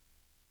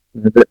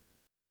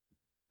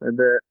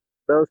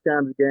 Those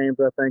kinds of games,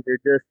 I think, are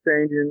just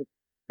changing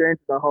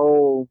the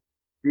whole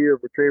view of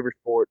retriever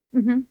sport.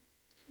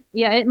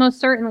 Yeah, it most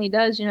certainly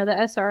does. The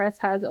SRS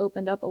has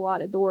opened up a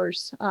lot of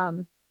doors.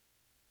 And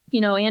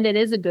it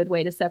is a good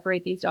way to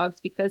separate these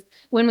dogs, because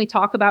when we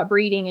talk about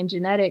breeding and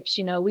genetics,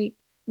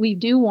 we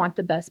do want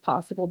the best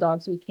possible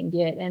dogs we can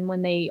get. And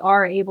when they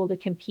are able to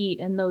compete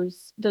in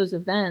those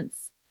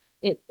events,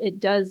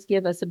 it does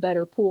give us a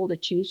better pool to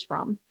choose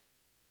from.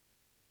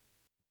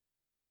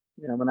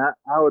 I mean,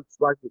 I would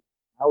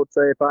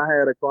say if I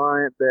had a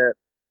client that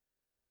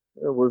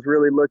was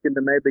really looking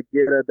to maybe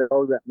get a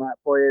dog that might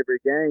play every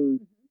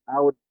game, I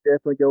would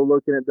definitely go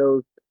looking at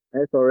those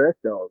SRS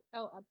dogs.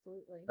 Oh,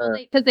 absolutely. Well,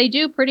 because they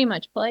do pretty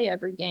much play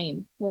every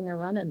game when they're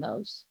running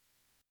those.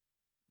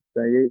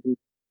 So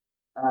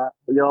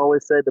you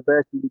always say the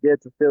best you can get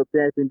is a field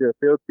champion to a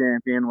field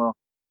champion. Well,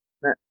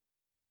 that,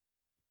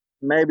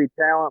 maybe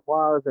talent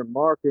wise or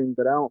marking,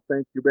 but I don't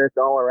think your best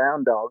all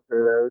around dogs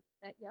are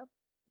those. Yep.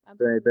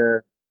 But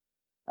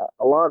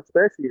a lot,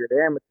 especially your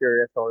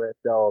amateur SRS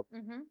dogs.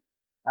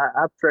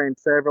 I've trained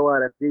several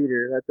out of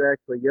Dieter. That's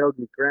actually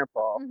Yogi's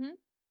grandpa.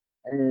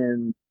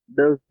 And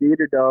those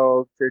Dieter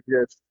dogs are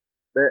just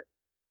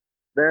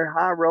they're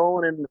high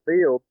rolling in the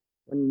field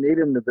when you need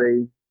them to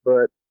be,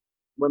 but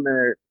when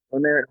they're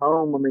at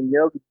home, I mean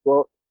Yogi,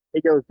 well, he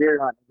goes deer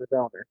hunting with his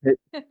owner.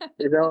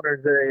 His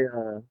owner's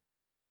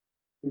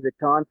he's a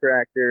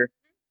contractor,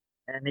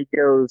 and he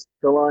goes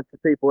to lunch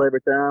with people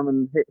every time,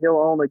 and he'll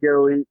only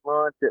go eat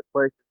lunch at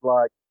places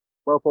like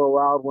Buffalo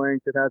Wild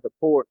Wings that has a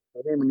porch,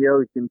 so him and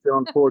Yogi can sit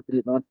on the porch and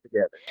eat lunch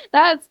together.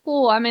 That's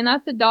cool. I mean,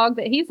 that's a dog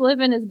that he's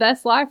living his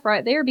best life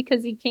right there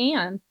because he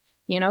can.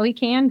 He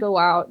can go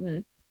out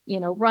and,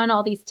 run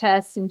all these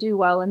tests and do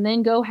well and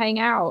then go hang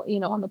out,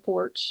 on the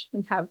porch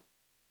and have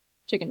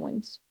chicken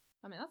wings.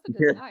 I mean, that's a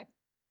good life.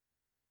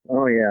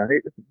 Oh, yeah.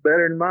 It's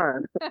better than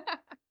mine.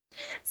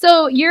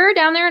 So you're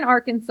down there in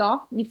Arkansas.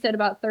 You said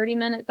about 30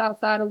 minutes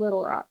outside of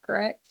Little Rock,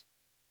 correct?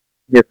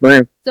 Yes,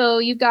 ma'am. So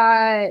you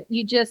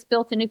just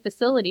built a new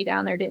facility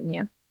down there, didn't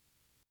you?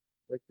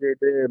 We sure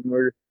did.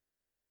 We're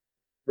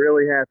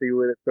really happy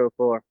with it so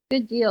far.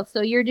 Good deal.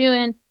 So you're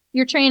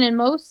training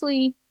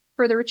mostly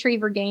for the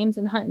retriever games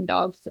and hunting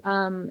dogs,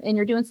 and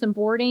you're doing some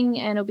boarding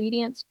and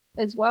obedience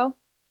as well?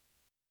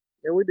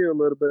 Yeah, we do a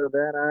little bit of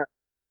that.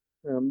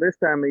 This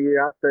time of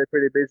year, I stay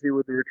pretty busy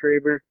with the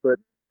retrievers, but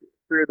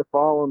through the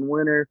fall and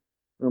winter,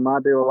 I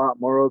do a lot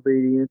more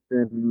obedience,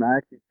 and I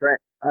actually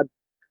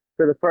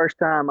for the first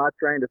time, I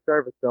trained a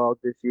service dog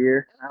this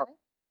year. Okay.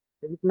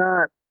 He's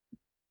not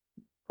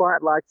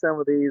quite like some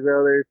of these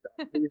others.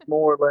 He's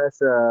more or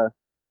less,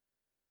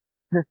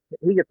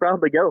 he could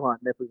probably go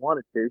hunting if we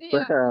wanted to,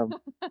 Yeah.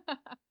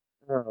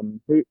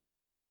 but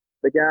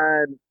the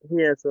guy,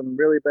 he has some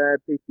really bad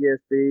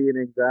PTSD and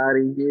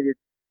anxiety. He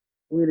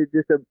needed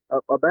just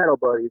a battle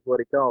buddy is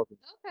what he calls him.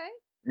 Okay.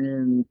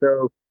 And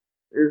so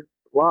there's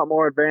a lot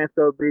more advanced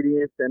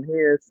obedience, and he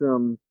has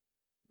some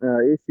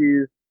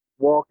issues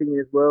walking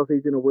as well.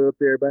 He's in a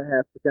wheelchair about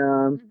half the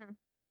time.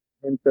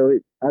 And so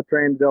I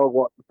trained the dog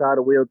walk beside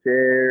a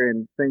wheelchair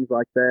and things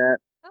like that.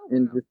 Oh,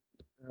 and wow.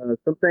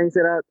 just some things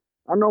that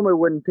I normally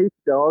wouldn't teach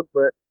dogs,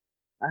 but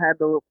I had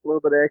a little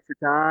bit of extra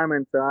time,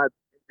 and so I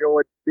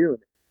enjoyed doing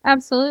it.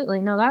 Absolutely.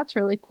 No, that's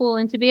really cool.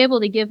 And to be able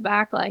to give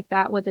back like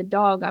that with a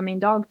dog, I mean,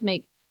 dogs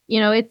make,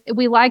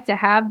 we like to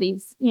have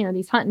these,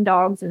 these hunting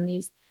dogs and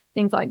these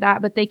things like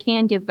that, but they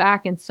can give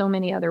back in so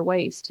many other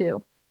ways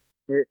too.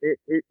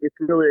 It's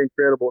really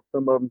incredible what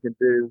some of them can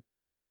do.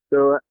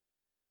 So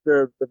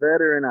the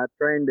veteran I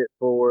trained it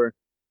for,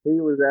 he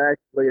was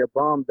actually a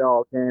bomb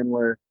dog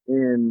handler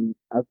in,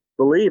 I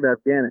believe,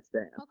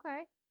 Afghanistan.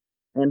 Okay.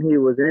 And he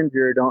was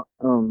injured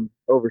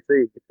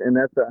overseas, and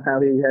that's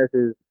how he has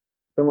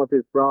some of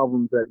his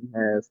problems that he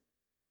has.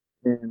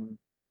 And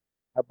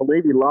I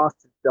believe he lost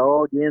his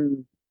dog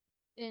in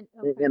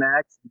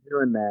action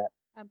doing that.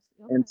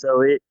 Absolutely. And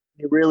so it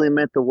really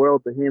meant the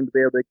world to him to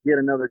be able to get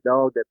another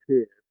dog that's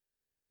his,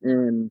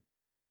 and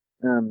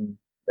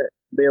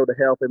be able to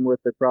help him with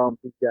the problems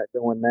he's got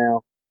going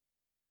now.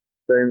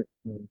 So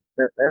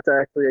that's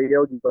actually a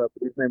Yogi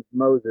puppy. His name's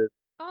Moses.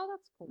 Oh,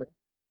 that's cool.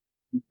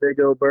 Big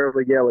old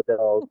burly yellow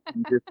dog,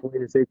 just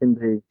sweet as he can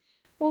be.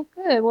 Well,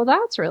 good. Well,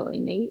 that's really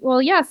neat.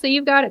 Well, yeah, so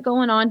you've got it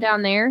going on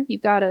down there.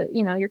 You've got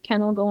your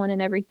kennel going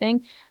and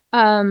everything.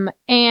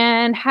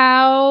 And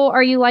how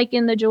are you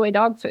liking the Joy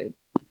dog food?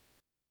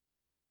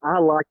 I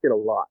like it a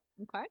lot.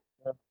 Okay.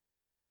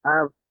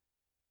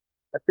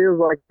 It feels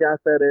like I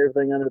fed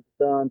everything under the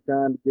sun,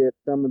 trying to get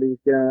some of these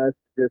guys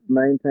to just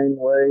maintain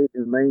weight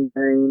and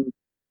maintain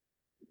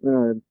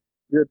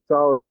good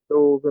solid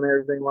stools and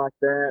everything like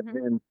that.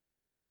 And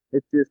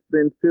it's just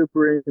been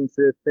super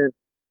inconsistent.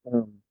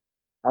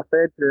 I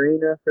fed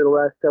Purina for the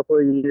last couple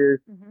of years,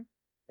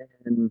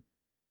 and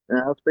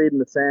I was feeding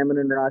the salmon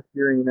and rice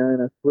Purina,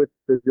 and I switched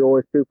to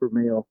Joy Super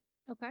Meal.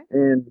 Okay.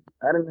 And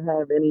I don't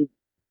have any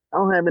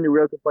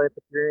real complaints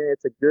with Purina.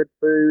 It's a good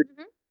food.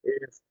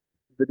 If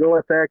the Joy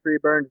factory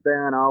burns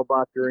down, I'll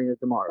buy Purina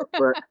tomorrow.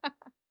 But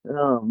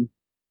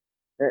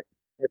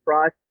at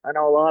price, I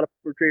know a lot of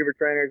retriever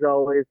trainers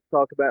always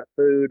talk about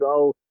food.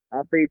 Oh,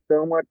 I feed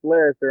so much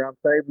less, or I'm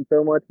saving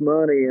so much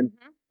money, and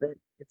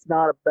it's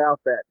not about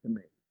that to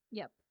me.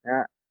 Yep.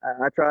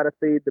 I try to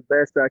feed the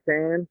best I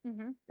can,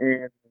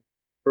 and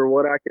for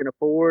what I can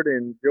afford,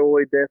 and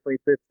Joy definitely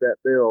fits that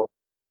bill.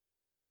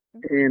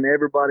 And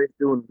everybody's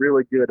doing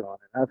really good on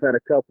it. I've had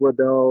a couple of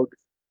dogs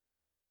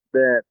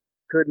that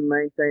couldn't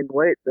maintain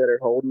weight that are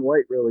holding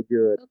weight really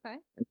good. Okay.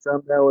 And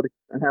some that would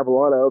have a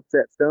lot of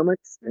upset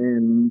stomachs,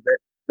 and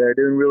they're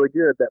doing really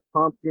good. That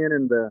pumpkin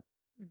and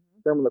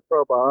some of the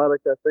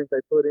probiotics I think they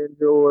put in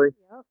Joy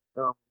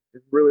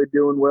is really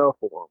doing well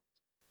for them.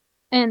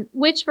 And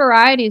which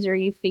varieties are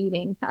you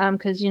feeding?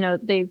 Because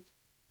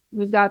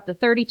we've got the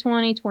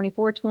 30-20,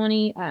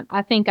 24-20.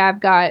 I think I've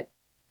got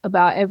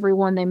about every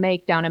one they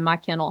make down in my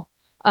kennel.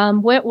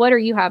 What are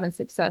you having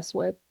success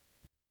with?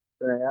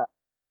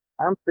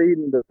 I'm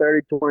feeding the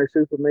 30-20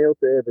 super meal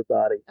to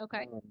everybody.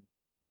 Okay.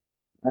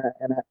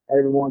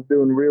 Everyone's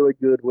doing really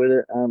good with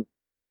it. I'm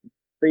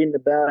feeding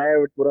about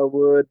average what I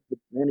would with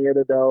any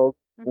other dog,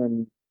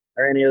 or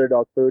any other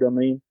dog food. I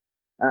mean,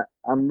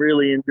 I'm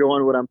really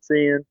enjoying what I'm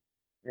seeing,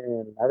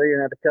 and I've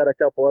even had to cut a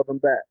couple of them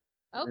back.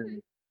 Okay.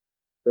 And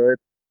so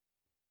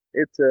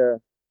it's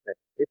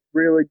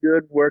really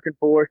good working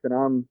for us, and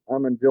I'm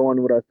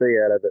enjoying what I see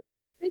out of it.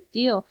 Good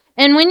deal.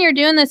 And when you're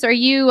doing this, are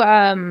you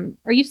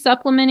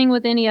supplementing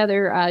with any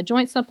other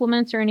joint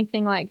supplements or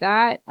anything like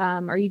that?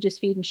 Are you just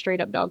feeding straight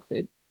up dog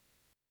food?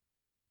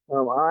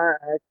 I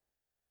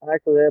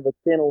actually have a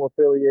kennel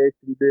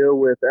affiliation deal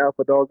with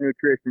Alpha Dog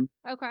Nutrition.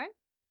 Okay.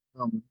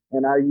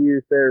 And I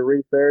use their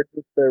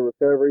Resurgence, their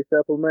recovery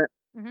supplement,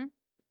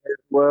 as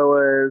well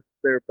as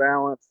their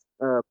balanced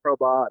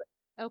probiotic.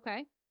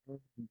 Okay.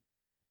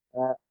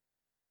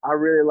 I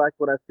really like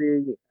what I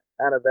see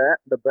out of that.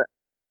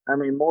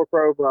 More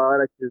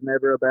probiotics is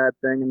never a bad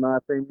thing in my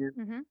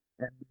opinion.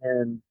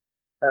 And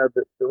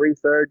the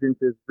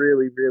Resurgence is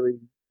really, really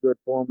good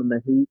for them in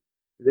the heat.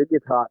 It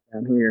gets hot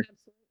down here.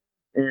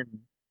 Absolutely.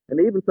 And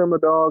even some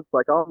of the dogs,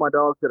 like all my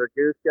dogs that are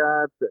goose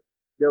guides that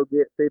go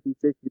get 50,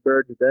 60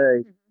 birds a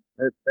day,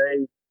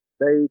 they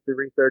eat the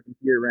Resurgence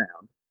year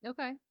round.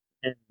 Okay.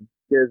 And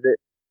because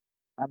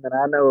I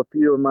know a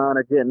few of mine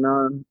are getting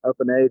on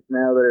up in age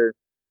now that are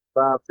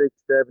 5, 6,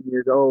 7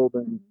 years old,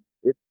 and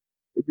it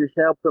just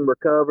helps them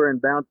recover and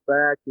bounce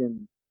back.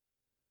 And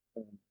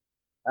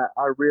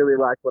I really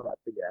like what I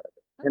see out of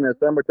it. Okay. In the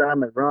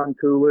summertime, it's run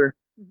cooler.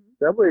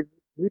 Probably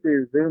you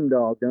do Zoom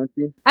Dog, don't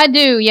you? I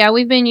do. Yeah,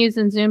 we've been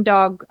using Zoom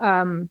Dog.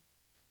 For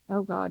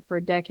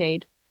a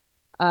decade.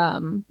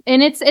 And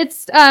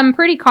it's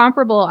pretty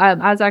comparable. I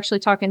was actually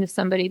talking to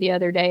somebody the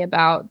other day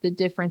about the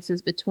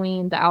differences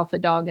between the Alpha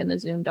Dog and the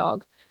Zoom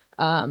Dog.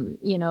 And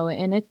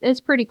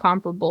it's pretty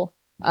comparable.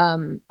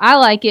 I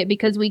like it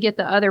because we get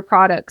the other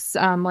products,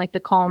 like the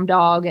Calm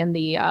Dog and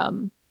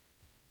the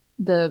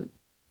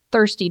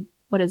Thirsty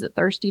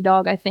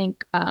Dog, I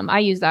think. I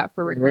use that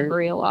for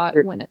recovery a lot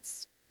when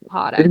it's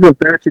hot. Is the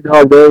Thirsty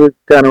Dog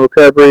kind of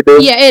recovery,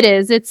 dude? Yeah, it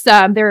is. It's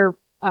they're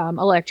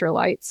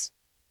electrolytes.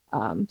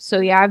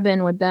 I've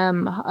been with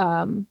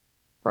them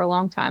for a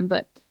long time,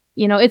 but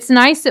it's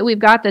nice that we've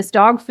got this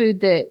dog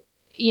food that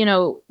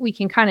we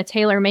can kind of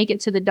tailor make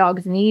it to the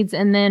dog's needs,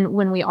 and then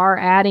when we are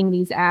adding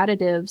these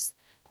additives,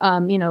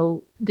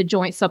 the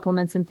joint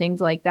supplements and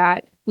things like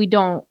that, we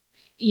don't,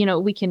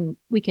 we can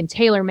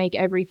tailor make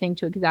everything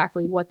to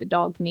exactly what the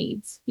dog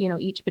needs,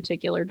 each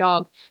particular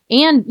dog,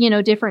 and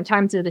different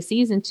times of the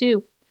season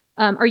too.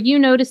 Are you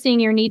noticing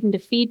you're needing to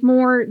feed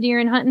more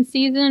during hunting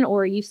season,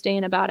 or are you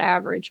staying about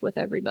average with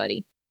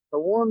everybody? The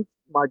ones,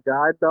 my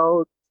guide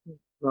dogs,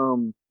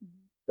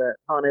 that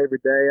hunt every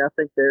day, I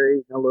think they're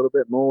eating a little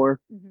bit more.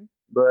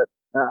 But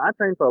I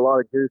train for a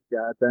lot of goose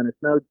guides, and the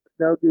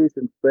snow geese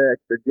and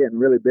specks are getting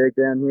really big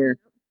down here.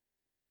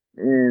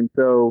 And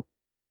so,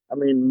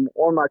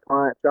 one of my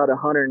clients shot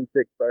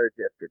 106 birds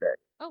yesterday.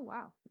 Oh,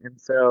 wow. And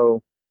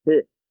so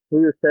he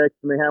was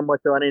texting me, how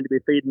much do I need to be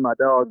feeding my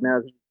dog now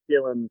that he's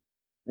killing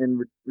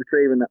and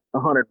retrieving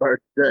 100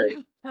 birds a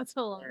day. That's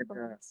a lot of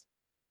birds.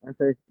 I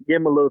say, give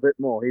him a little bit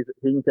more. He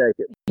can take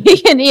it. He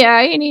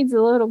needs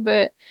a little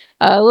bit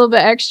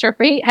extra.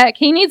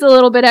 He needs a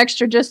little bit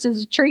extra just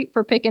as a treat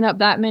for picking up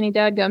that many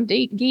dadgum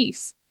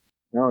geese.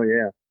 Oh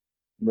yeah,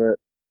 but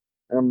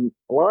a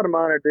lot of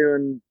mine are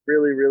doing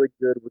really, really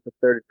good with the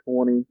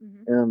 30-20,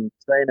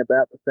 staying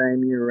about the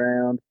same year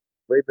round.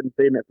 We've been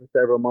feeding it for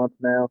several months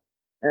now,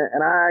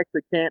 and I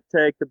actually can't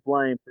take the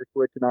blame for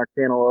switching our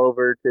kennel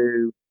over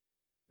to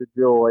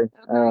Joy.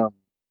 Okay.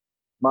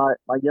 My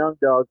young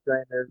dog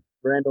trainer,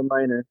 Randall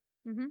Maynard,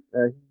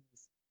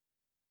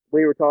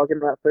 we were talking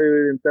about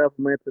food and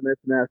supplements and this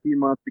and that a few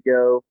months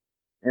ago,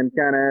 and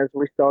kind of as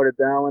we started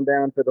dialing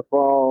down for the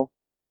fall,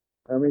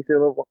 he said,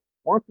 well,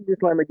 why don't you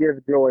just let me give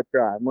Joy a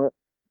try, I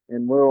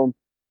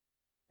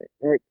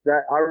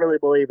really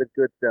believe it's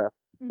good stuff.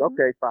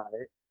 Okay,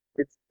 fine.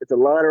 It's a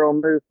lateral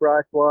move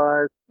price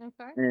wise,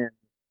 and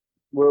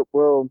we'll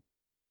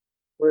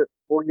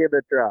give it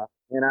a try,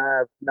 and I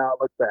have not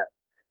looked back.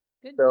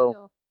 Good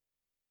deal.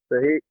 So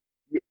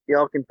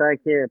y'all can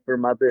thank him for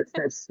my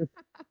business.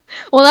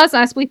 Well, that's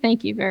nice. We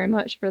thank you very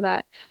much for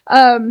that.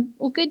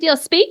 Well, good deal.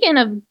 Speaking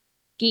of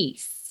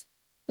geese,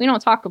 we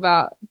don't talk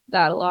about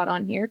that a lot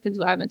on here because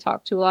I haven't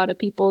talked to a lot of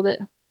people that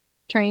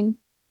train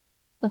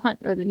the hunt,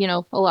 or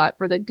a lot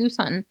for the goose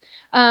hunting.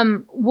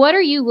 What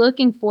are you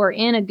looking for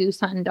in a goose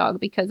hunting dog?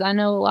 Because I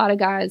know a lot of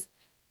guys,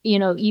 you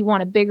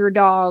want a bigger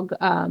dog,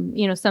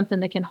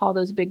 something that can haul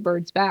those big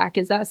birds back.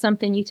 Is that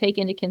something you take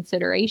into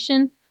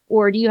consideration,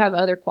 or do you have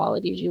other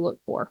qualities you look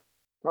for?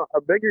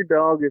 A bigger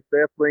dog is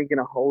definitely going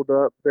to hold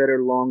up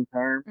better long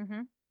term.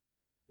 Mm-hmm.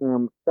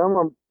 Some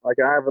of 'em, like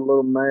I have a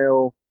little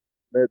male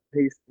that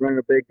he's running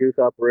a big goose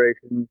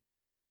operation,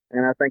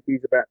 and I think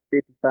he's about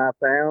 55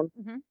 pounds.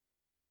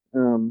 Mm-hmm.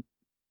 Um,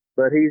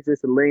 but he's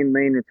just a lean,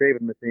 mean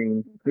retrieving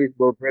machine. Okay. He's a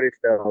little British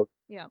dog,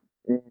 Yeah.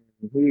 and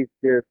he's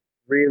just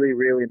really,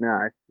 really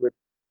nice. Which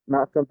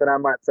not something I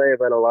might say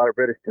about a lot of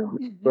British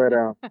dogs, but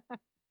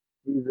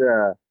he's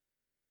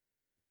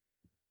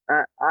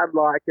I'd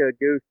like a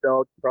goose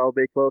dog to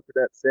probably be close to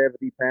that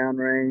 70-pound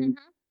range.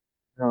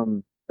 Mm-hmm.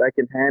 They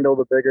can handle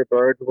the bigger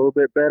birds a little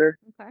bit better.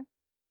 Okay.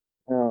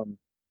 Um,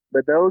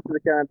 but those are the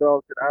kind of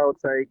dogs that I would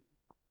say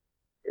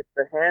if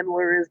the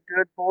handler is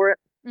good for it,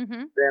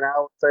 Mm-hmm. then I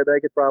would say they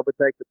could probably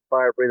take the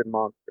fire breathing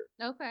monster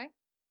Okay.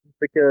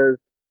 because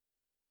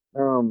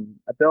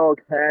a dog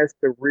has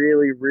to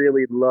really,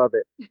 really love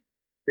it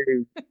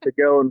to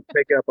go and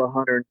pick up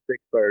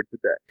 106 birds a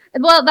day.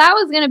 Well, that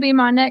was going to be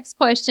my next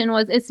question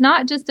was it's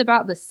not just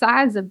about the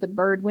size of the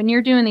bird when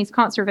you're doing these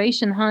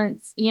conservation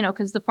hunts,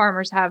 because the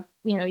farmers have,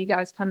 you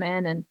guys come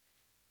in and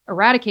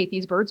eradicate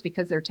these birds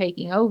because they're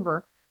taking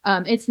over.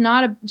 It's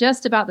not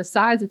just about the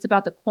size, it's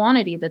about the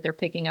quantity that they're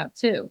picking up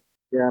too.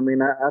 Yeah, I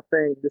mean, I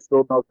think this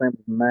little dog's name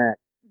is Mac.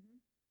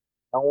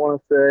 I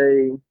want to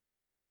say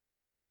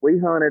we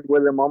hunted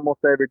with him almost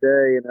every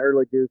day in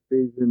early goose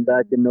season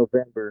back in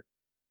November,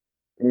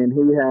 and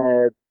he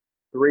had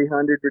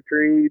 300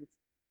 retrieves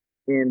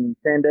in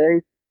 10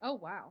 days. Oh,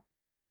 wow.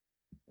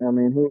 I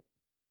mean,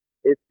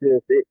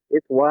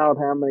 it's wild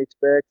how many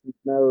specks and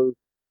snows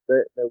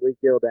that we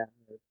kill down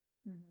here.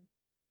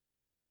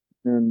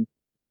 Mm-hmm. And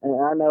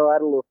I know I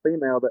had a little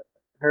female that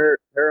her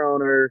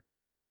owner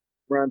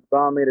runs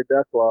bomb meter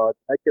duck lodge.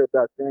 I killed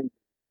Duck King,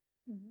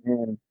 Mm-hmm.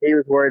 and he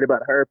was worried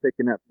about her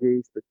picking up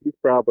geese, but she's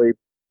probably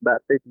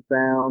about 50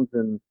 pounds,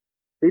 and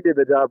he did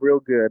the job real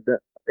good.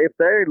 If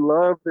they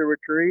love to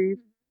retrieve,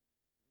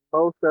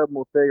 most of them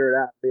will figure it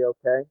out and be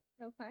okay.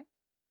 Okay.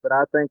 But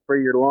I think for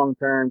your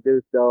long-term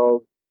goose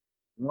dog,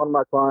 one of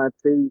my clients,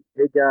 he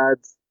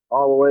guides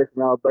all the way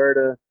from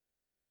Alberta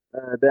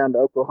down to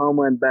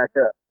Oklahoma and back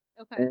up,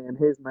 Okay. and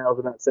his male's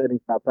about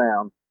 75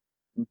 pounds.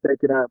 And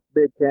picking up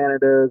big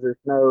Canadas or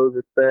snows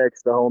or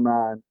specks, the whole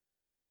nine.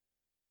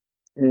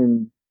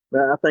 And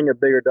I think a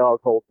bigger dog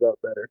holds up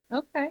better.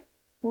 Okay.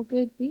 Well,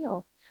 good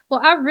deal. Well,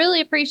 I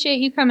really appreciate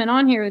you coming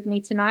on here with me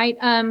tonight.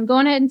 Go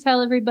on ahead and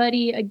tell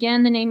everybody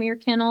again the name of your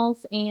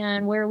kennels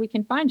and where we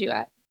can find you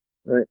at.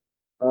 Right.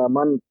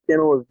 My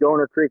kennel is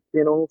Garner Creek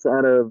Kennels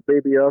out of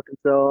Beebe,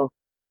 Arkansas.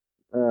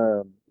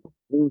 You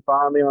can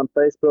find me on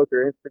Facebook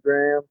or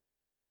Instagram,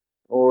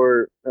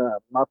 or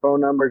my phone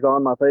number's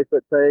on my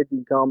Facebook page. You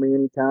can call me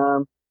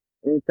anytime.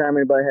 Anytime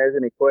anybody has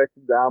any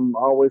questions, I'm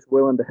always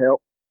willing to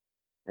help.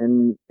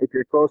 And if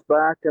you're close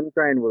by, come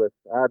train with us.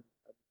 I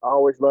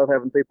always love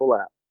having people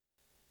out.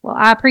 Well,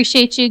 I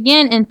appreciate you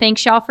again, and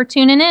thanks y'all for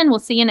tuning in. We'll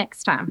see you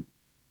next time.